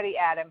 Everybody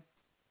add him.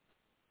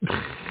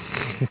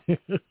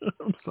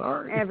 I'm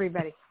sorry.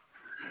 Everybody.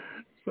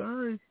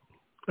 Sorry.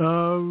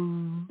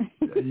 You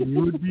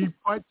would be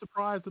quite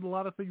surprised at a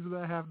lot of things that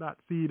I have not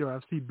seen or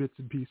I've seen bits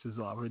and pieces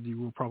of, and you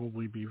will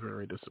probably be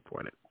very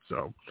disappointed.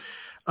 So,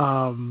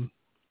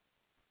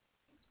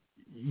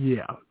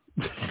 yeah.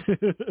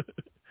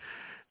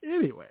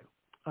 Anyway,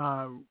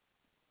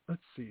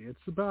 let's see.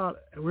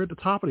 We're at the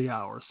top of the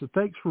hour, so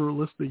thanks for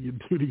listening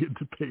and tuning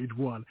into page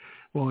one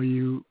while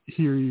you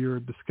hear your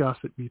disgust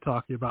at me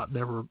talking about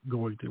never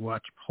going to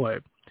watch a play.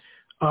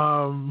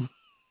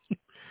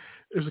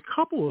 There's a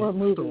couple of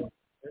stories.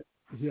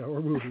 Yeah,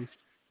 or movies.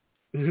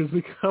 There's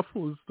a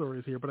couple of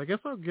stories here, but I guess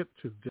I'll get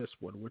to this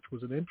one, which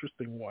was an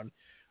interesting one,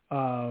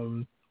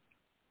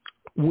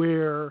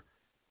 where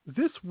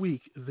this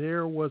week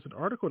there was an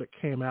article that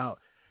came out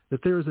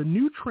that there is a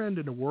new trend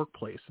in the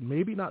workplace, and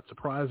maybe not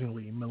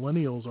surprisingly,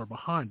 millennials are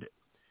behind it.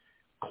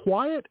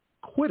 Quiet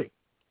quitting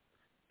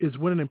is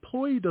when an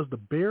employee does the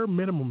bare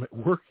minimum at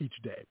work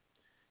each day,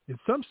 and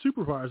some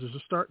supervisors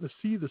are starting to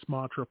see this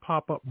mantra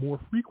pop up more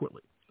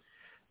frequently.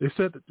 They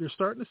said that they're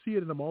starting to see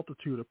it in a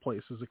multitude of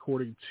places,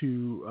 according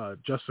to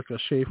Jessica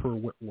Schaefer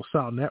with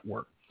LaSalle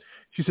Network.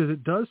 She says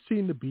it does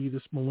seem to be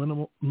this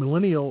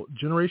millennial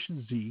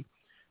Generation Z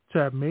to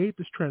have made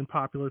this trend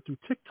popular through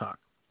TikTok.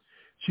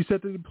 She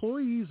said that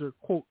employees are,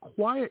 quote,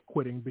 quiet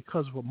quitting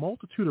because of a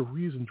multitude of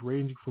reasons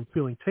ranging from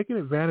feeling taken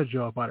advantage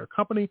of by their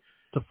company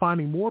to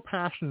finding more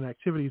passion and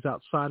activities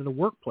outside of the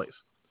workplace.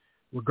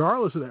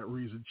 Regardless of that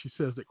reason, she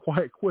says that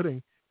quiet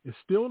quitting is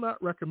still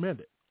not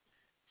recommended.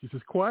 She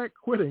says quiet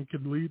quitting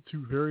can lead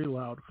to a very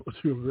loud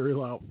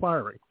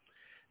firing.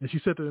 And she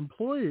said that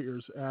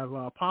employers have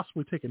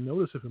possibly taken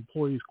notice of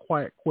employees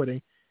quiet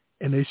quitting,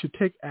 and they should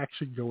take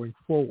action going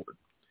forward.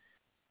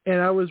 And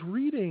I was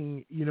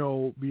reading,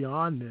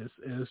 beyond this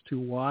as to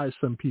why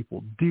some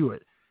people do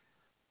it.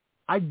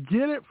 I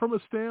get it from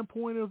a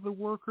standpoint of the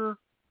worker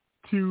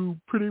to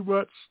pretty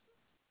much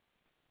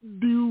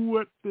do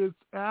what is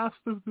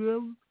asked of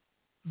them.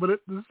 But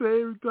at the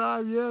same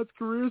time, yeah, it's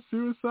career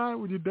suicide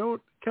when you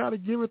don't kind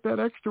of give it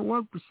that extra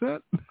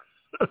 1%.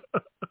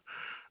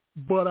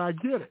 But I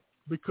get it,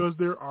 because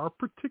there are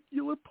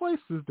particular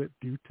places that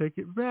do take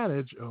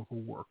advantage of a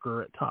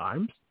worker at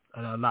times.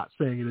 And I'm not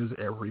saying it is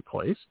every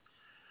place.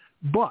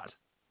 But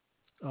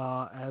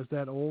as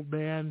that old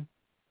man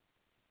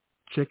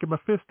shaking my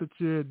fist at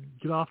you and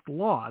get off the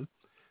lawn,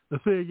 the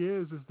thing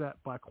is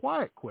that by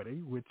quiet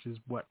quitting, which is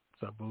what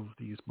some of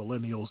these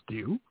millennials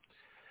do,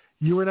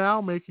 you are now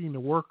making the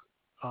work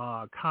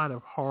kind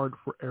of hard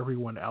for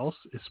everyone else,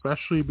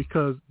 especially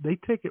because they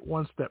take it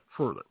one step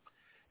further.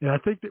 And I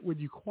think that when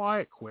you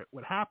quiet quit,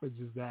 what happens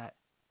is that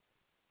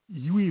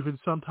you even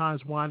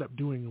sometimes wind up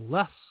doing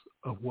less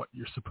of what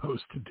you're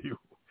supposed to do,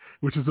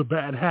 which is a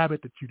bad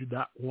habit that you do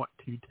not want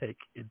to take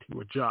into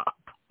a job.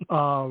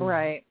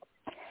 Right.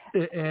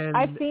 And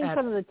I've seen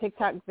some of the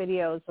TikTok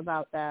videos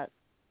about that.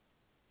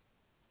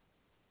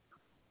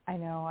 I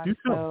know. I'm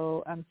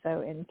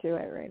so into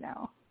it right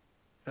now.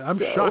 I'm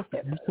shocked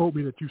that you told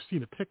me that you've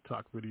seen a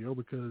TikTok video,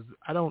 because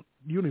you don't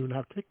even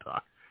have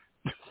TikTok.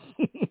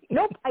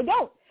 Nope, I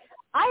don't.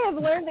 I have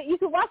learned that you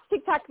can watch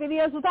TikTok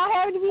videos without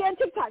having to be on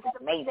TikTok. It's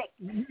amazing.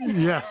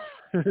 Yeah.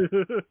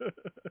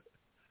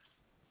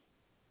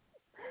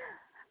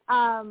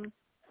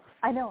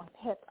 I know,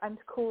 I'm hip. I'm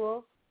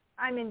cool.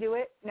 I'm into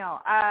it. No,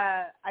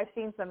 I've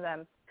seen some of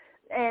them.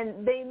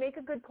 And they make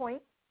a good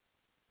point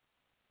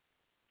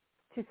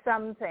to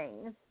some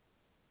things.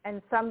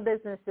 and some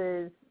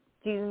businesses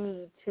do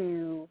need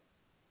to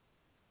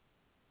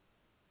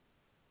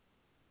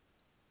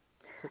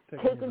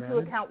take into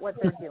account what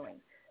they're doing.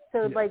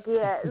 So take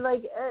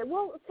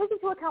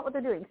into account what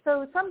they're doing.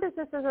 So some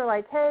businesses are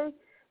like, hey,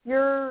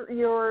 your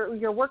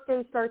work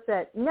day starts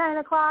at 9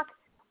 o'clock.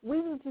 We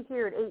need you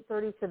here at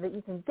 8:30 so that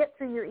you can get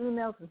through your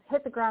emails and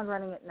hit the ground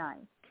running at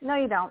 9. No,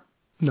 you don't.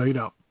 No, you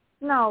don't.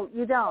 No,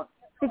 you don't.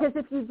 Because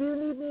if you do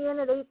need me in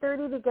at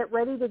 8:30 to get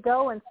ready to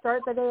go and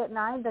start the day at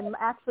 9, then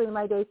actually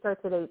my day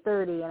starts at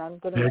 8:30, and I'm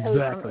getting paid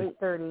from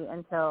 8:30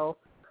 until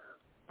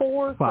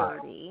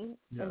 4:30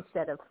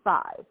 instead of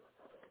 5.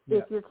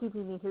 If you're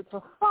keeping me here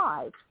till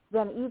 5,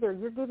 then either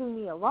you're giving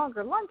me a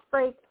longer lunch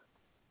break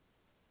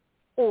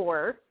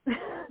or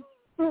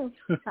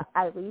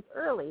I leave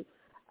early.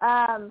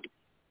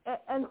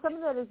 And some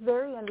of that is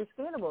very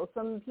understandable.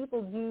 Some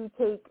people do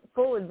take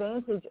full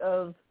advantage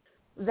of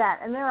that,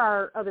 and there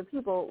are other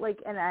people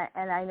and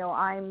I know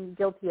I'm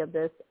guilty of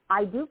this.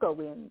 I do go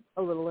in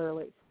a little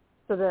early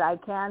so that I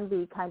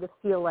can kind of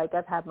feel like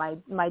I've had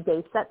my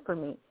day set for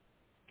me.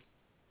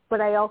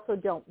 But I also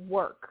don't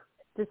work.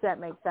 Does that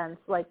make sense?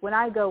 Like when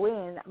I go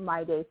in,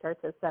 my day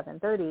starts at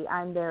 7:30.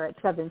 I'm there at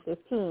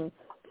 7:15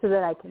 so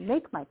that I can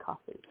make my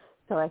coffee,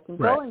 so I can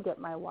go and get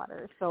my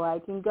water, so I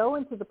can go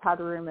into the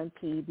powder room and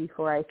pee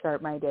before I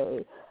start my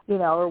day,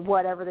 or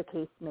whatever the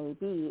case may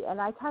be. And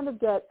I kind of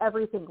get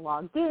everything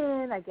logged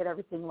in, I get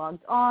everything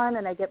logged on,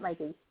 and I get my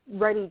day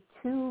ready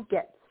to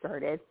get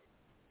started.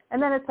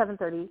 And then at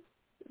 7:30,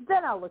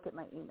 then I'll look at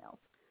my emails.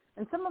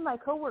 And some of my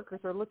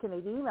coworkers are looking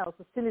at emails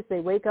as soon as they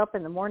wake up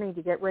in the morning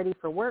to get ready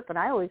for work, and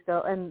I always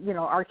go and,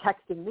 are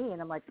texting me, and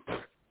I'm like,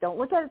 don't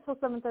look at it till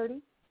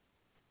 7:30.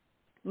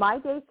 My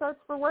day starts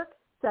for work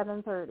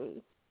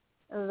 7:30.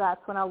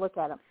 That's when I'll look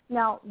at them.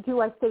 Now,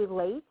 do I stay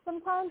late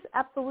sometimes?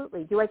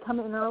 Absolutely. Do I come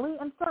in early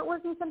and start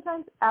working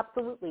sometimes?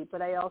 Absolutely.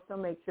 But I also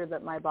make sure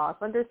that my boss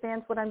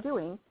understands what I'm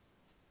doing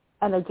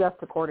and adjust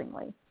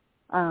accordingly.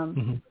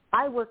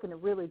 I work in a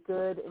really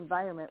good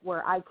environment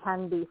where I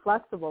can be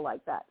flexible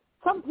like that.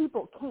 Some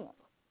people can't.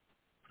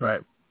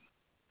 Right.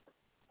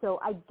 So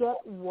I get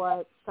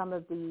what some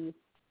of the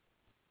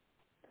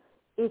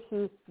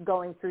issues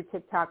going through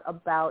TikTok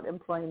about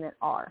employment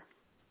are,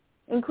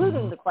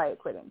 including the quiet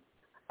quitting.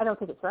 I don't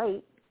think it's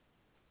right.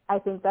 I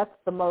think that's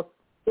the most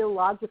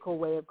illogical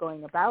way of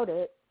going about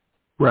it.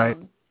 Right.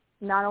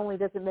 Not only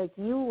does it make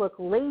you look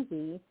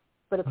lazy,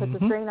 but it puts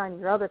a strain on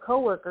your other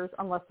coworkers,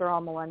 unless they're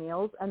all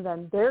millennials, and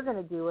then they're going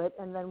to do it,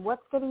 and then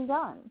what's getting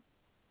done?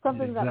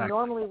 Something that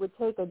normally would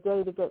take a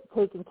day to get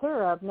taken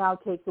care of now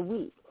takes a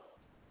week.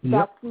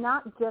 That's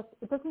not just,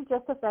 it doesn't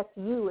just affect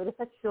you, it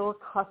affects your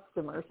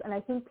customers. And I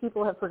think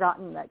people have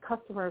forgotten that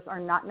customers are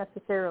not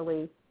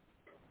necessarily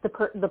the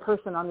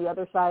person on the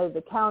other side of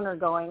the counter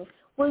going,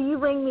 will you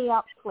ring me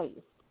up,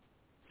 please?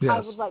 Yes. I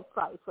would like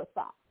fries with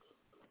that.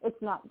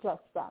 It's not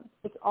just them.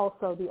 It's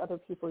also the other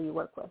people you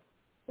work with.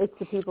 It's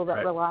the people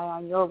that rely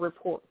on your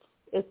reports.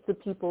 It's the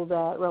people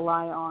that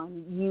rely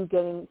on you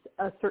getting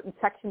a certain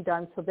section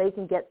done so they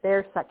can get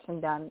their section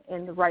done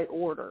in the right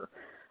order.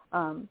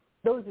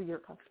 Those are your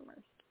customers.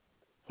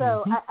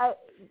 So I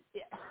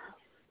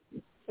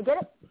get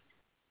it.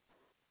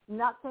 I'm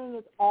not saying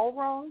it's all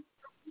wrong,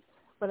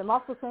 but I'm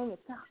also saying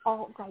it's not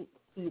all right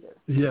either.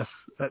 Yes,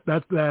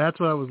 that's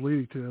what I was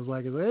leading to. I was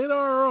like, it ain't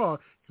all wrong.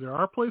 There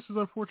are places,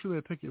 unfortunately,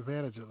 that take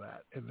advantage of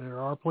that, and there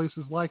are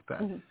places like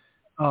that.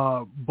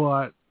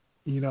 But,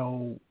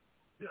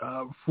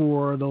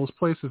 for those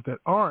places that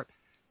aren't,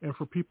 and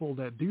for people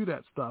that do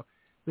that stuff,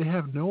 they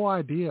have no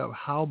idea of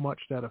how much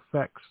that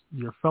affects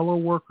your fellow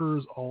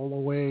workers all the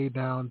way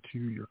down to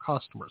your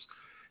customers.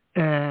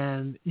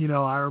 And,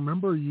 I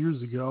remember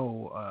years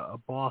ago a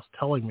boss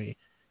telling me,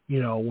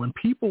 when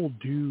people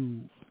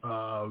do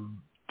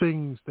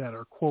things that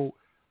are, quote,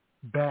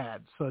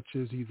 bad, such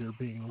as either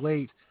being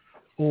late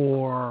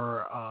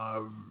or,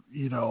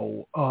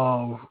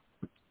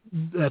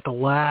 at the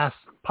last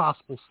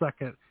possible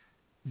second,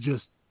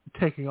 just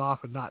taking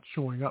off and not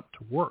showing up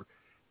to work,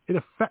 it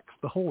affects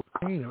the whole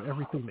chain of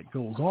everything that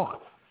goes on.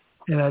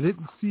 And I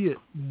didn't see it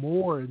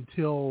more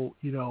until,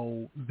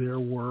 there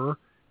were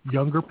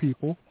younger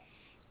people.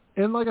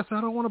 And like I said,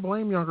 I don't want to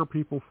blame younger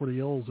people for the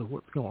ills of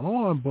what's going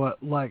on,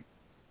 but like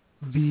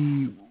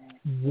the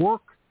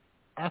work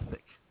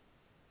ethic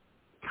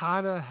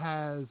kind of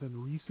has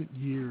in recent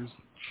years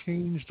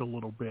changed a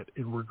little bit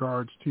in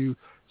regards to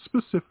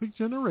specific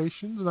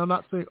generations. And I'm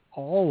not saying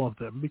all of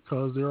them,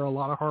 because there are a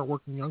lot of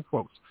hardworking young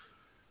folks,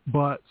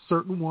 but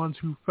certain ones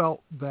who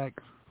felt that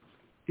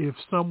if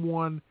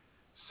someone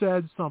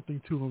said something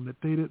to them that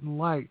they didn't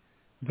like,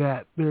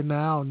 that they're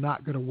now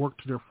not going to work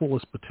to their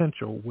fullest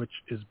potential,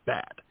 which is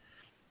bad.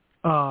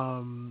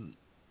 And,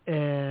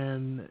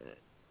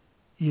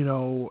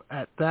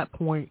 at that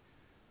point,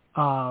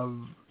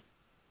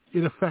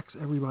 it affects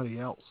everybody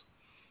else.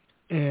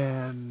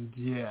 And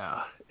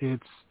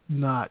it's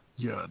not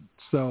good.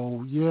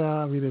 So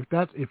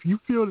if you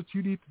feel that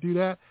you need to do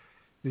that,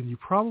 then you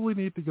probably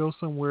need to go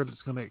somewhere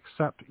that's going to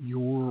accept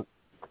your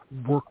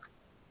work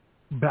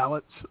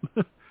balance,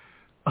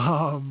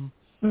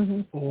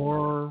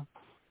 or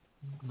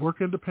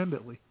work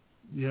independently.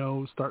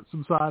 Start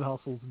some side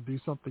hustles and do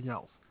something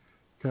else,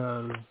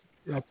 because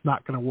that's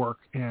not going to work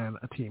in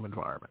a team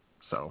environment.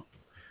 So,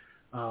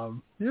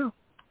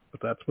 but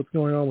that's what's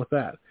going on with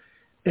that.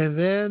 And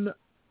then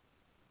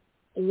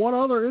one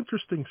other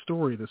interesting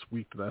story this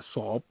week that I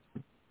saw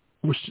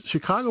was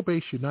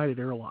Chicago-based United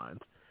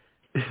Airlines.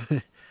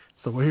 It's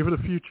the wave of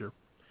the future.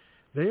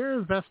 They are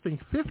investing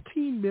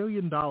 $15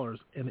 million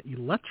in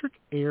electric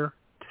air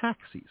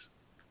taxis.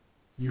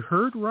 You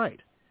heard right.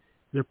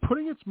 They're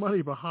putting its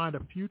money behind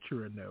a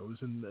future in those,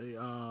 and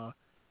the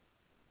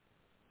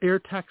air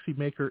taxi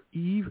maker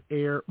Eve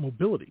Air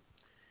Mobility.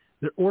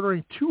 They're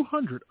ordering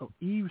 200 of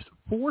Eve's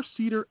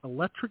four-seater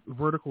electric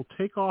vertical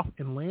takeoff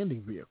and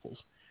landing vehicles.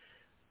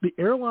 The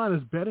airline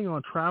is betting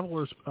on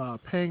travelers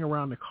paying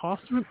around the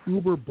cost of an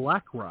Uber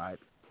Black ride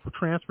for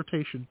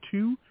transportation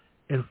to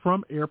and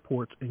from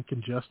airports in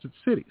congested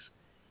cities.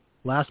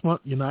 Last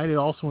month, United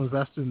also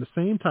invested in the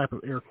same type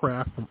of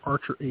aircraft from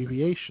Archer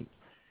Aviation.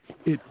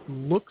 It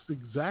looks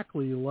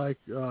exactly like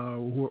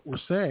what we're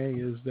saying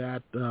is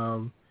that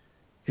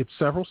it's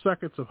several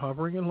seconds of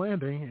hovering and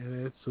landing,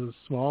 and it's a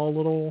small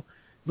little,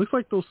 looks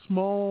like those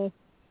small,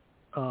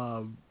 what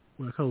are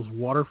those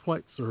water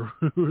flights or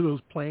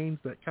those planes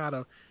that kind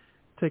of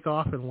take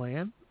off and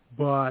land.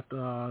 But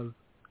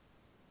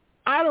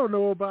I don't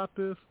know about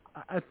this.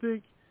 I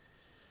think,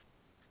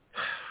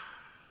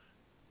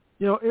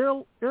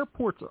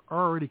 airports are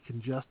already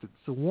congested.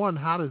 So one,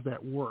 how does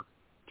that work?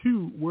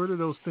 Two, where do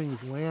those things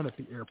land at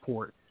the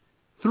airport?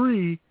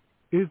 Three,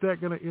 is that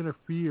going to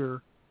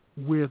interfere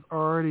with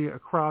already a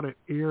crowded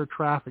air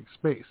traffic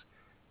space,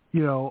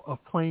 of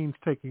planes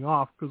taking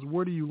off? Because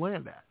where do you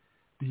land at?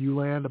 Do you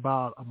land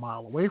about a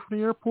mile away from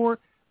the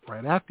airport,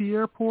 right at the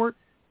airport?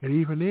 And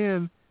even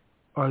then,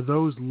 are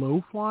those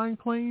low-flying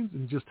planes?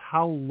 And just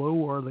how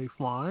low are they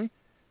flying?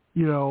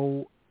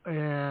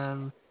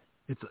 And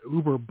it's an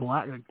Uber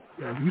Black.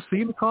 Have you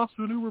seen the cost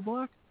of an Uber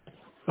Black?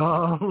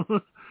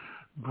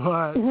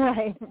 But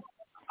right.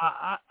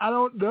 I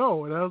don't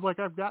know. And I was like,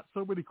 I've got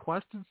so many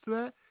questions to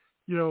that.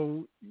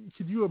 Can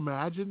you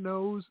imagine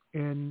those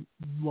in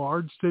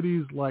large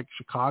cities like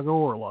Chicago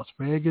or Las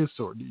Vegas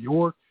or New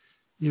York,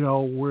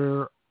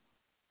 where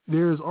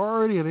there's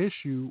already an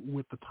issue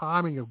with the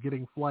timing of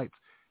getting flights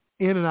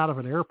in and out of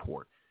an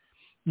airport?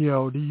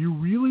 Do you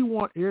really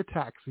want air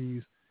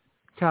taxis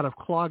kind of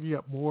clogging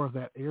up more of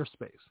that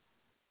airspace?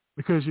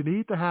 Because you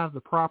need to have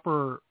the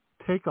proper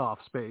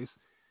takeoff space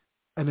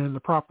and then the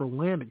proper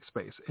landing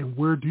space. And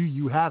where do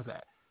you have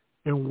that?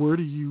 And where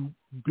do you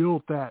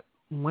build that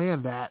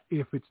land at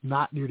if it's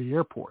not near the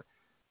airport?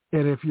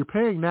 And if you're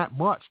paying that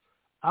much,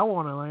 I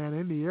want to land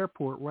in the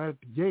airport right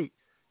at the gate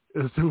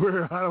as to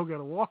where I don't got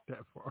to walk that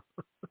far.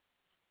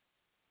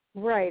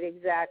 Right,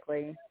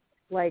 exactly.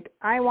 Like,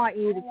 I want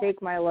you to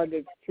take my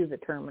luggage to the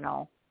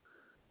terminal,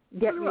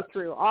 get me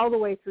through, all the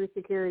way through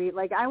security.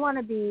 Like, I want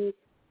to be,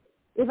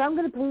 if I'm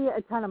going to pay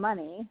a ton of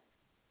money,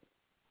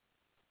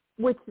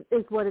 which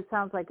is what it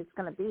sounds like it's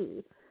going to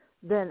be,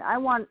 then I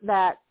want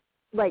that,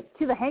 like,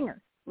 to the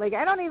hangar. Like,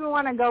 I don't even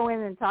want to go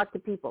in and talk to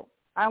people.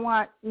 I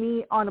want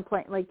me on a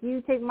plane. Like,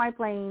 you take my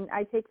plane,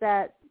 I take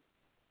that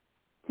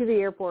to the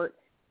airport,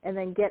 and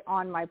then get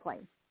on my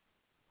plane.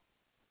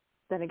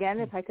 Then again,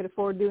 if I could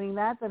afford doing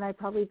that, then I'd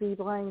probably be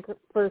flying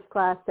first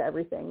class to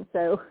everything.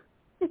 So,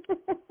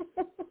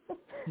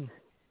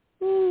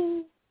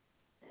 so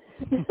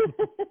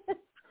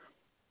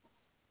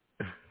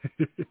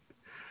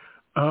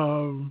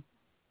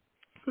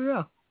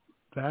yeah,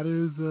 that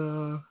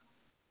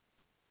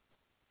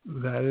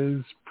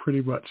is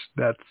pretty much,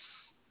 that's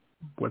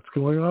what's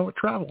going on with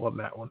travel on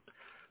that one.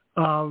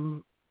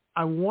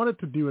 I wanted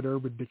to do an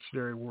Urban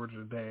Dictionary word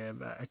of the day,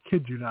 and I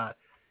kid you not,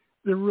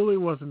 there really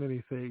wasn't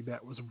anything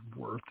that was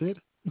worth it.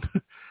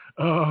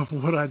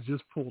 What I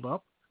just pulled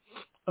up,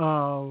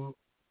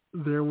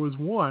 there was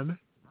one,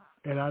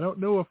 and I don't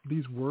know if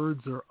these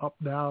words are up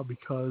now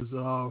because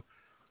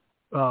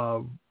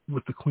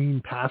with the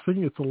Queen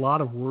passing, it's a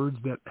lot of words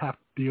that have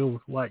to deal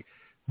with like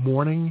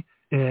mourning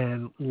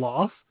and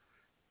loss.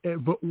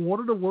 But one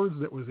of the words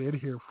that was in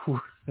here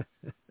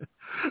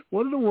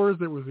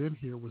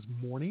was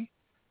mourning,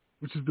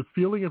 which is the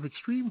feeling of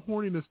extreme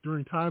horniness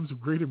during times of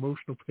great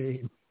emotional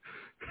pain.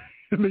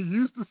 And they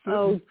used to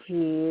say,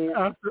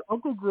 after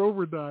Uncle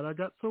Grover died, I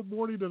got so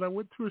mourning that I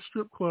went to a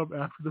strip club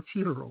after the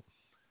funeral.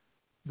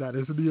 That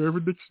is in the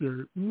Urban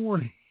Dictionary.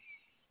 Mourning.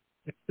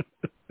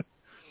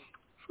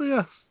 So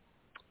yes,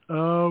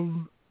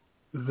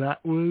 that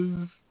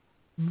was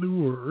the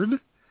word.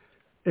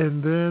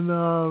 And then,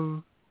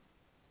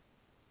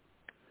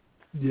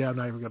 yeah, I'm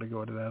not even going to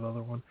go into that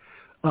other one.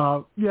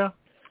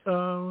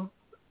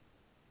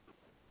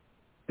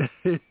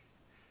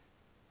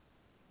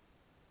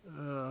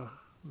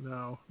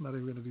 No, not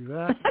even going to do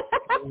that.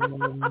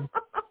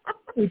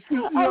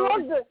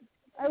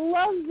 I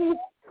love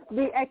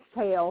the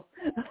exhale.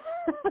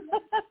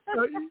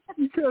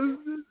 Because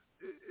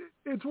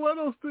it's one of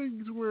those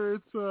things where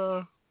it's,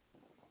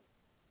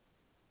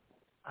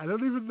 I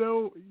don't even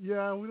know.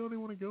 Yeah, we don't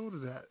even want to go to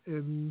that.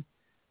 And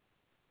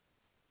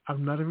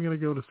I'm not even going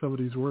to go to some of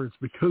these words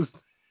because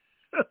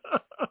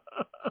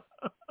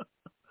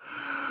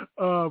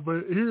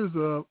but here's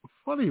a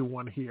funny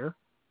one here.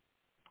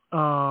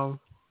 Phobie.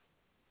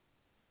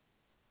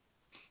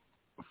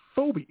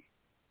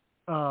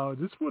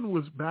 This one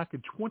was back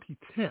in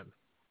 2010.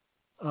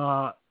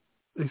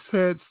 They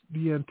said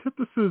the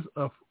antithesis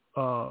of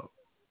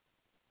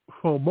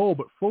FOMO,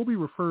 but phobie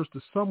refers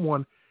to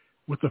someone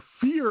with a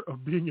fear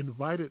of being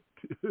invited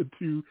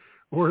to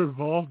or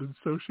involved in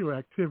social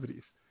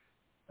activities.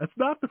 That's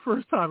not the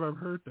first time I've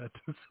heard that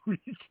this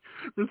week.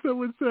 Where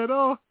someone said,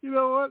 oh, you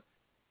know what?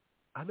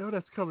 I know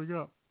that's coming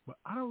up, but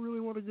I don't really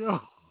want to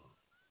go.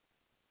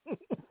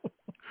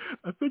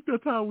 I think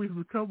that's how we've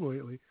become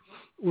lately,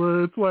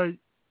 where it's like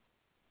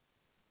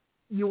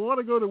you want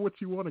to go to what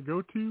you want to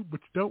go to, but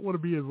you don't want to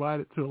be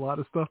invited to a lot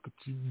of stuff that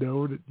you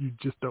know that you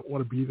just don't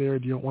want to be there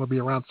and you don't want to be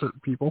around certain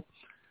people.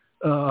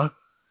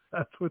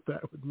 That's what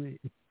that would mean.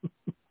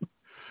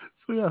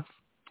 So, yes.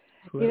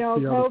 So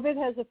COVID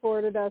has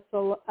afforded us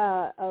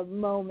a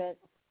moment,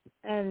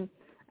 and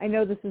I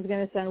know this is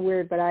going to sound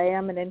weird, but I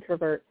am an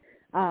introvert.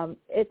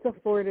 It's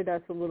afforded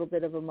us a little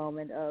bit of a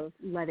moment of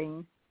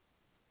letting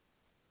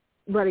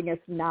us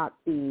not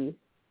be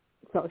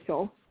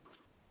social.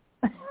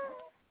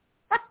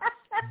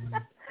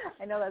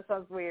 I know that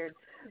sounds weird,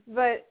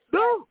 but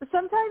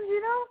sometimes,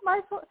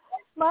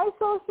 my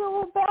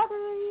social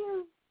battery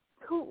is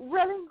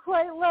running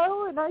quite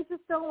low, and I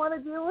just don't want to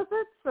deal with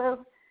it.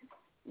 So,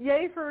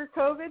 yay for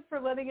COVID for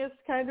letting us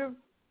kind of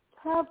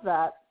have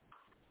that.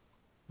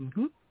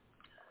 Mm-hmm.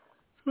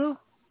 Well,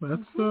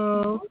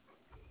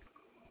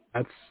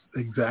 that's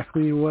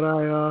exactly what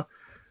I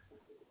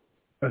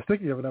was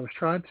thinking of, and I was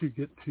trying to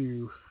get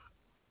to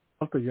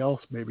something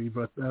else maybe,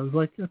 but I was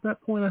like, at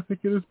that point, I think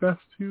it is best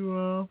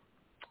to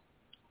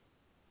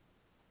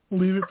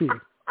leave it be.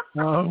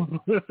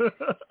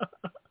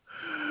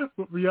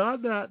 But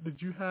beyond that,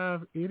 did you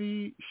have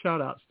any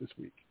shout-outs this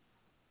week?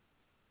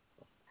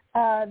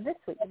 This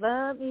week,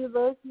 let me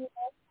look.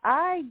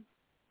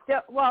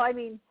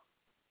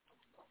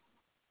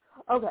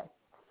 Okay.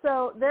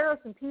 So there are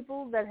some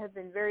people that have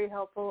been very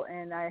helpful,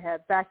 and I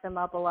have backed them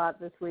up a lot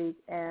this week,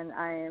 and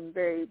I am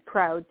very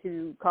proud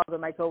to call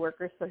them my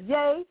coworkers. So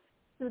yay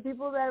to the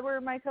people that were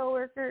my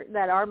coworkers,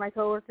 that are my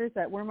coworkers,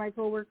 that were my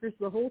coworkers,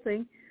 the whole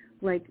thing.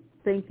 Like,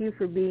 thank you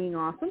for being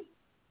awesome.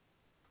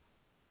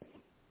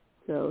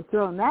 So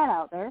throwing that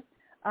out there.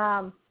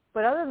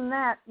 But other than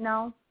that,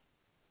 no,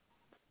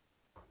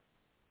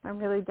 I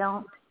really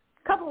don't.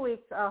 A couple of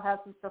weeks I'll have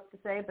some stuff to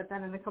say, but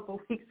then in a couple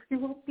of weeks we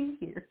won't be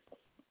here.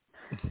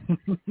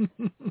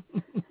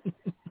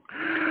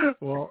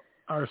 Well,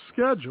 our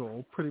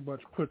schedule pretty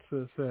much puts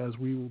us as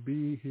we will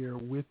be here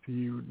with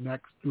you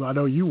next. Well, I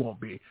know you won't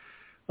be,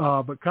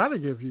 but kind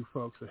of give you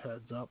folks a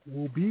heads up.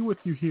 We'll be with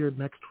you here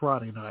next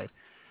Friday night,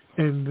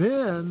 and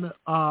then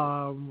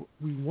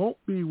we won't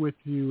be with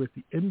you at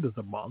the end of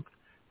the month.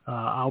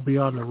 I'll be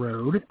on the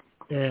road,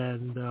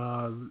 and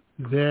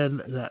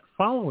then that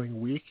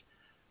following week,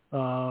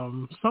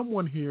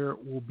 someone here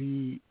will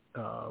be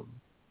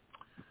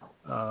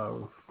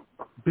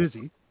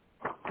busy.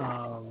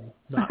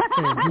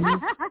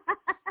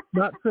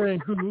 Not saying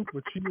who,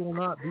 but she will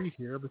not be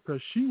here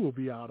because she will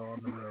be out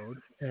on the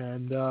road,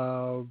 and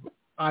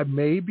I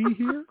may be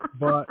here,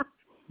 but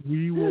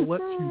we will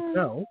let you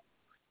know.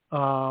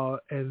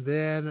 And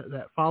then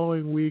that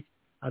following week,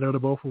 I know the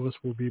both of us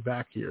will be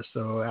back here.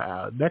 So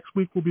next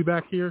week we'll be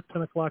back here,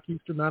 10 o'clock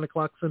Eastern, 9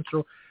 o'clock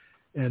Central,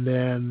 and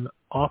then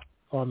off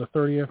on the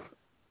 30th,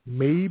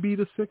 maybe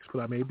the 6th,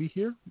 but I may be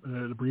here,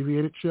 an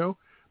abbreviated show,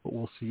 but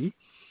we'll see.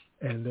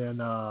 And then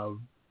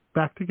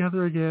back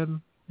together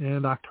again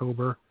in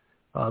October,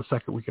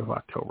 second week of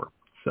October.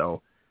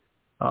 So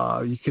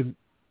you can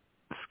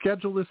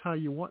schedule this how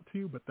you want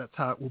to, but that's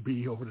how it will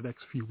be over the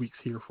next few weeks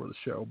here for the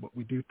show. But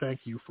we do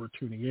thank you for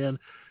tuning in.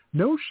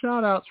 No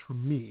shout-outs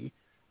from me.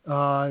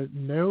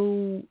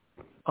 No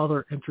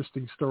other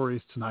interesting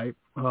stories tonight.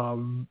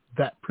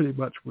 That pretty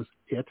much was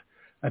it.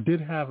 I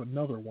did have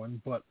another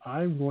one, but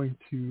I'm going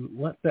to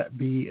let that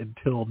be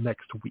until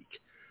next week.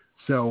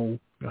 So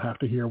you'll have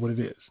to hear what it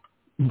is.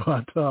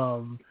 But,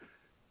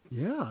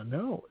 yeah,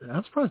 no,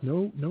 I'm surprised.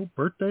 No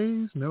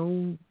birthdays.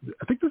 No,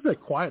 I think this is that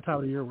quiet time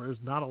of the year where there's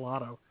not a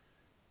lot of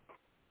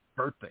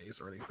birthdays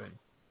or anything.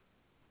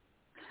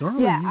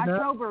 Normally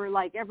October,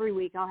 like every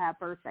week I'll have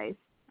birthdays.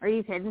 Are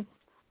you kidding?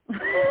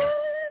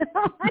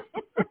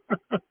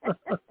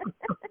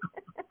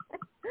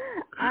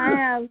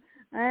 I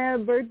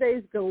have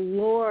birthdays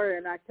galore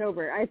in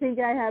October. I think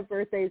I have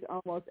birthdays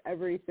almost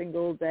every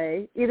single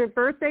day, either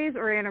birthdays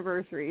or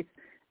anniversaries,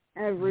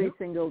 every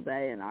single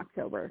day in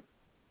October.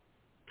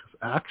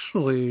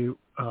 Actually,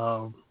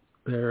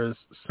 there's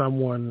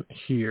someone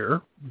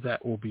here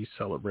that will be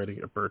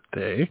celebrating a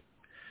birthday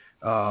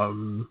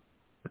in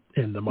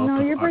the month of October.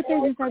 No, your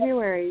birthday's in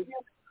February.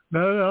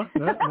 No.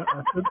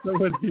 I said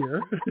someone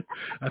here.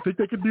 I think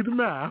they can do the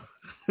math.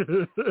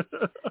 And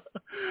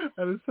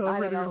it's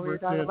celebrating a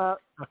birthday in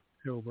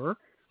October.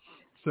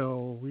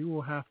 So we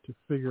will have to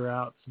figure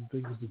out some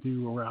things to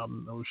do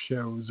around those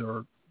shows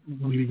or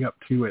leading up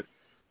to it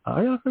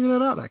I got to figure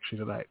that out actually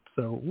tonight.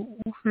 So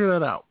we'll figure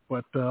that out.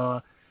 But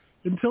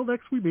until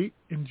next we meet,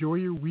 enjoy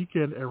your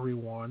weekend,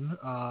 everyone.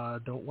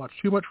 Don't watch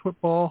too much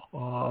football,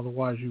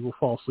 otherwise you will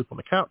fall asleep on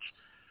the couch.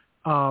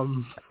 Fall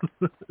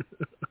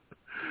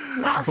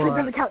asleep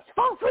on the couch.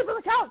 Fall asleep on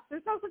the couch.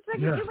 There's no such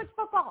thing as too much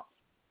football.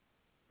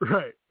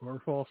 Right, or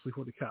fall asleep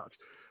on the couch.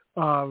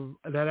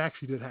 That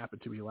actually did happen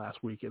to me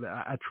last week, and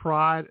I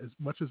tried as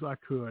much as I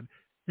could.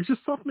 It's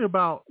just something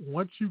about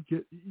once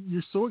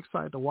you're so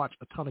excited to watch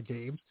a ton of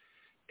games,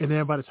 and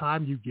then by the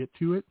time you get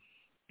to it,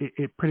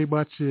 it pretty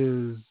much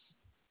is,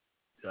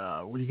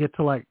 when you get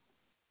to like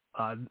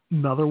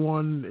another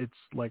one, it's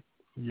like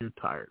you're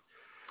tired.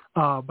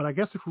 But I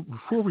guess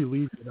before we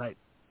leave tonight,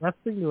 that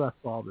thing that I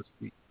saw this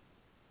week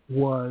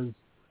was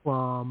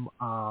from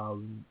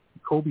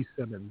Kobe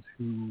Simmons,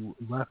 who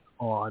left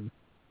on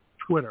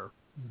Twitter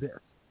this.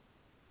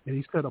 And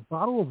he said a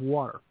bottle of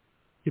water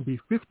can be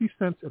 50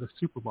 cents at a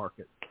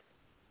supermarket,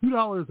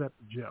 $2 at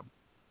the gym,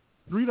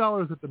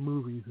 $3 at the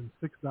movies, and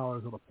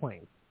 $6 on a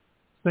plane.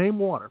 Same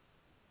water.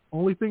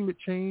 Only thing that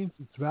changed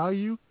its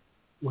value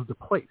was the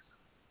place.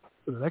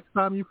 So the next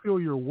time you feel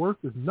your worth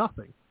is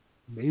nothing,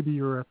 maybe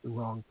you're at the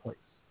wrong place.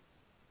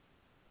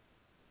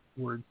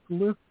 Words to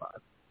live by.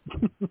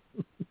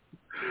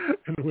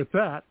 And with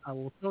that, I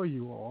will tell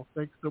you all,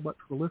 thanks so much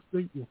for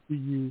listening. We'll see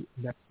you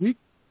next week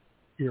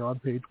here on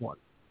Page One.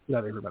 Good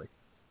night, everybody.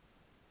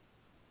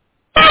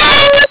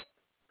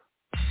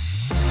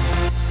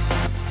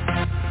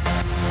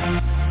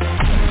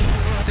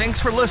 Thanks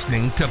for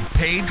listening to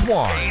Page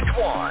One.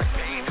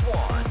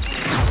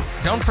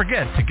 Don't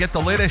forget to get the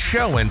latest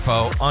show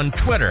info on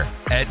Twitter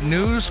at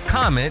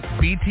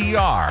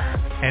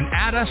NewsCommentBTR and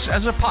add us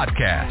as a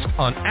podcast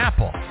on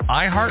Apple,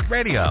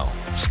 iHeartRadio,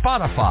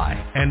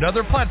 Spotify, and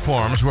other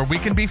platforms where we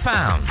can be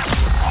found.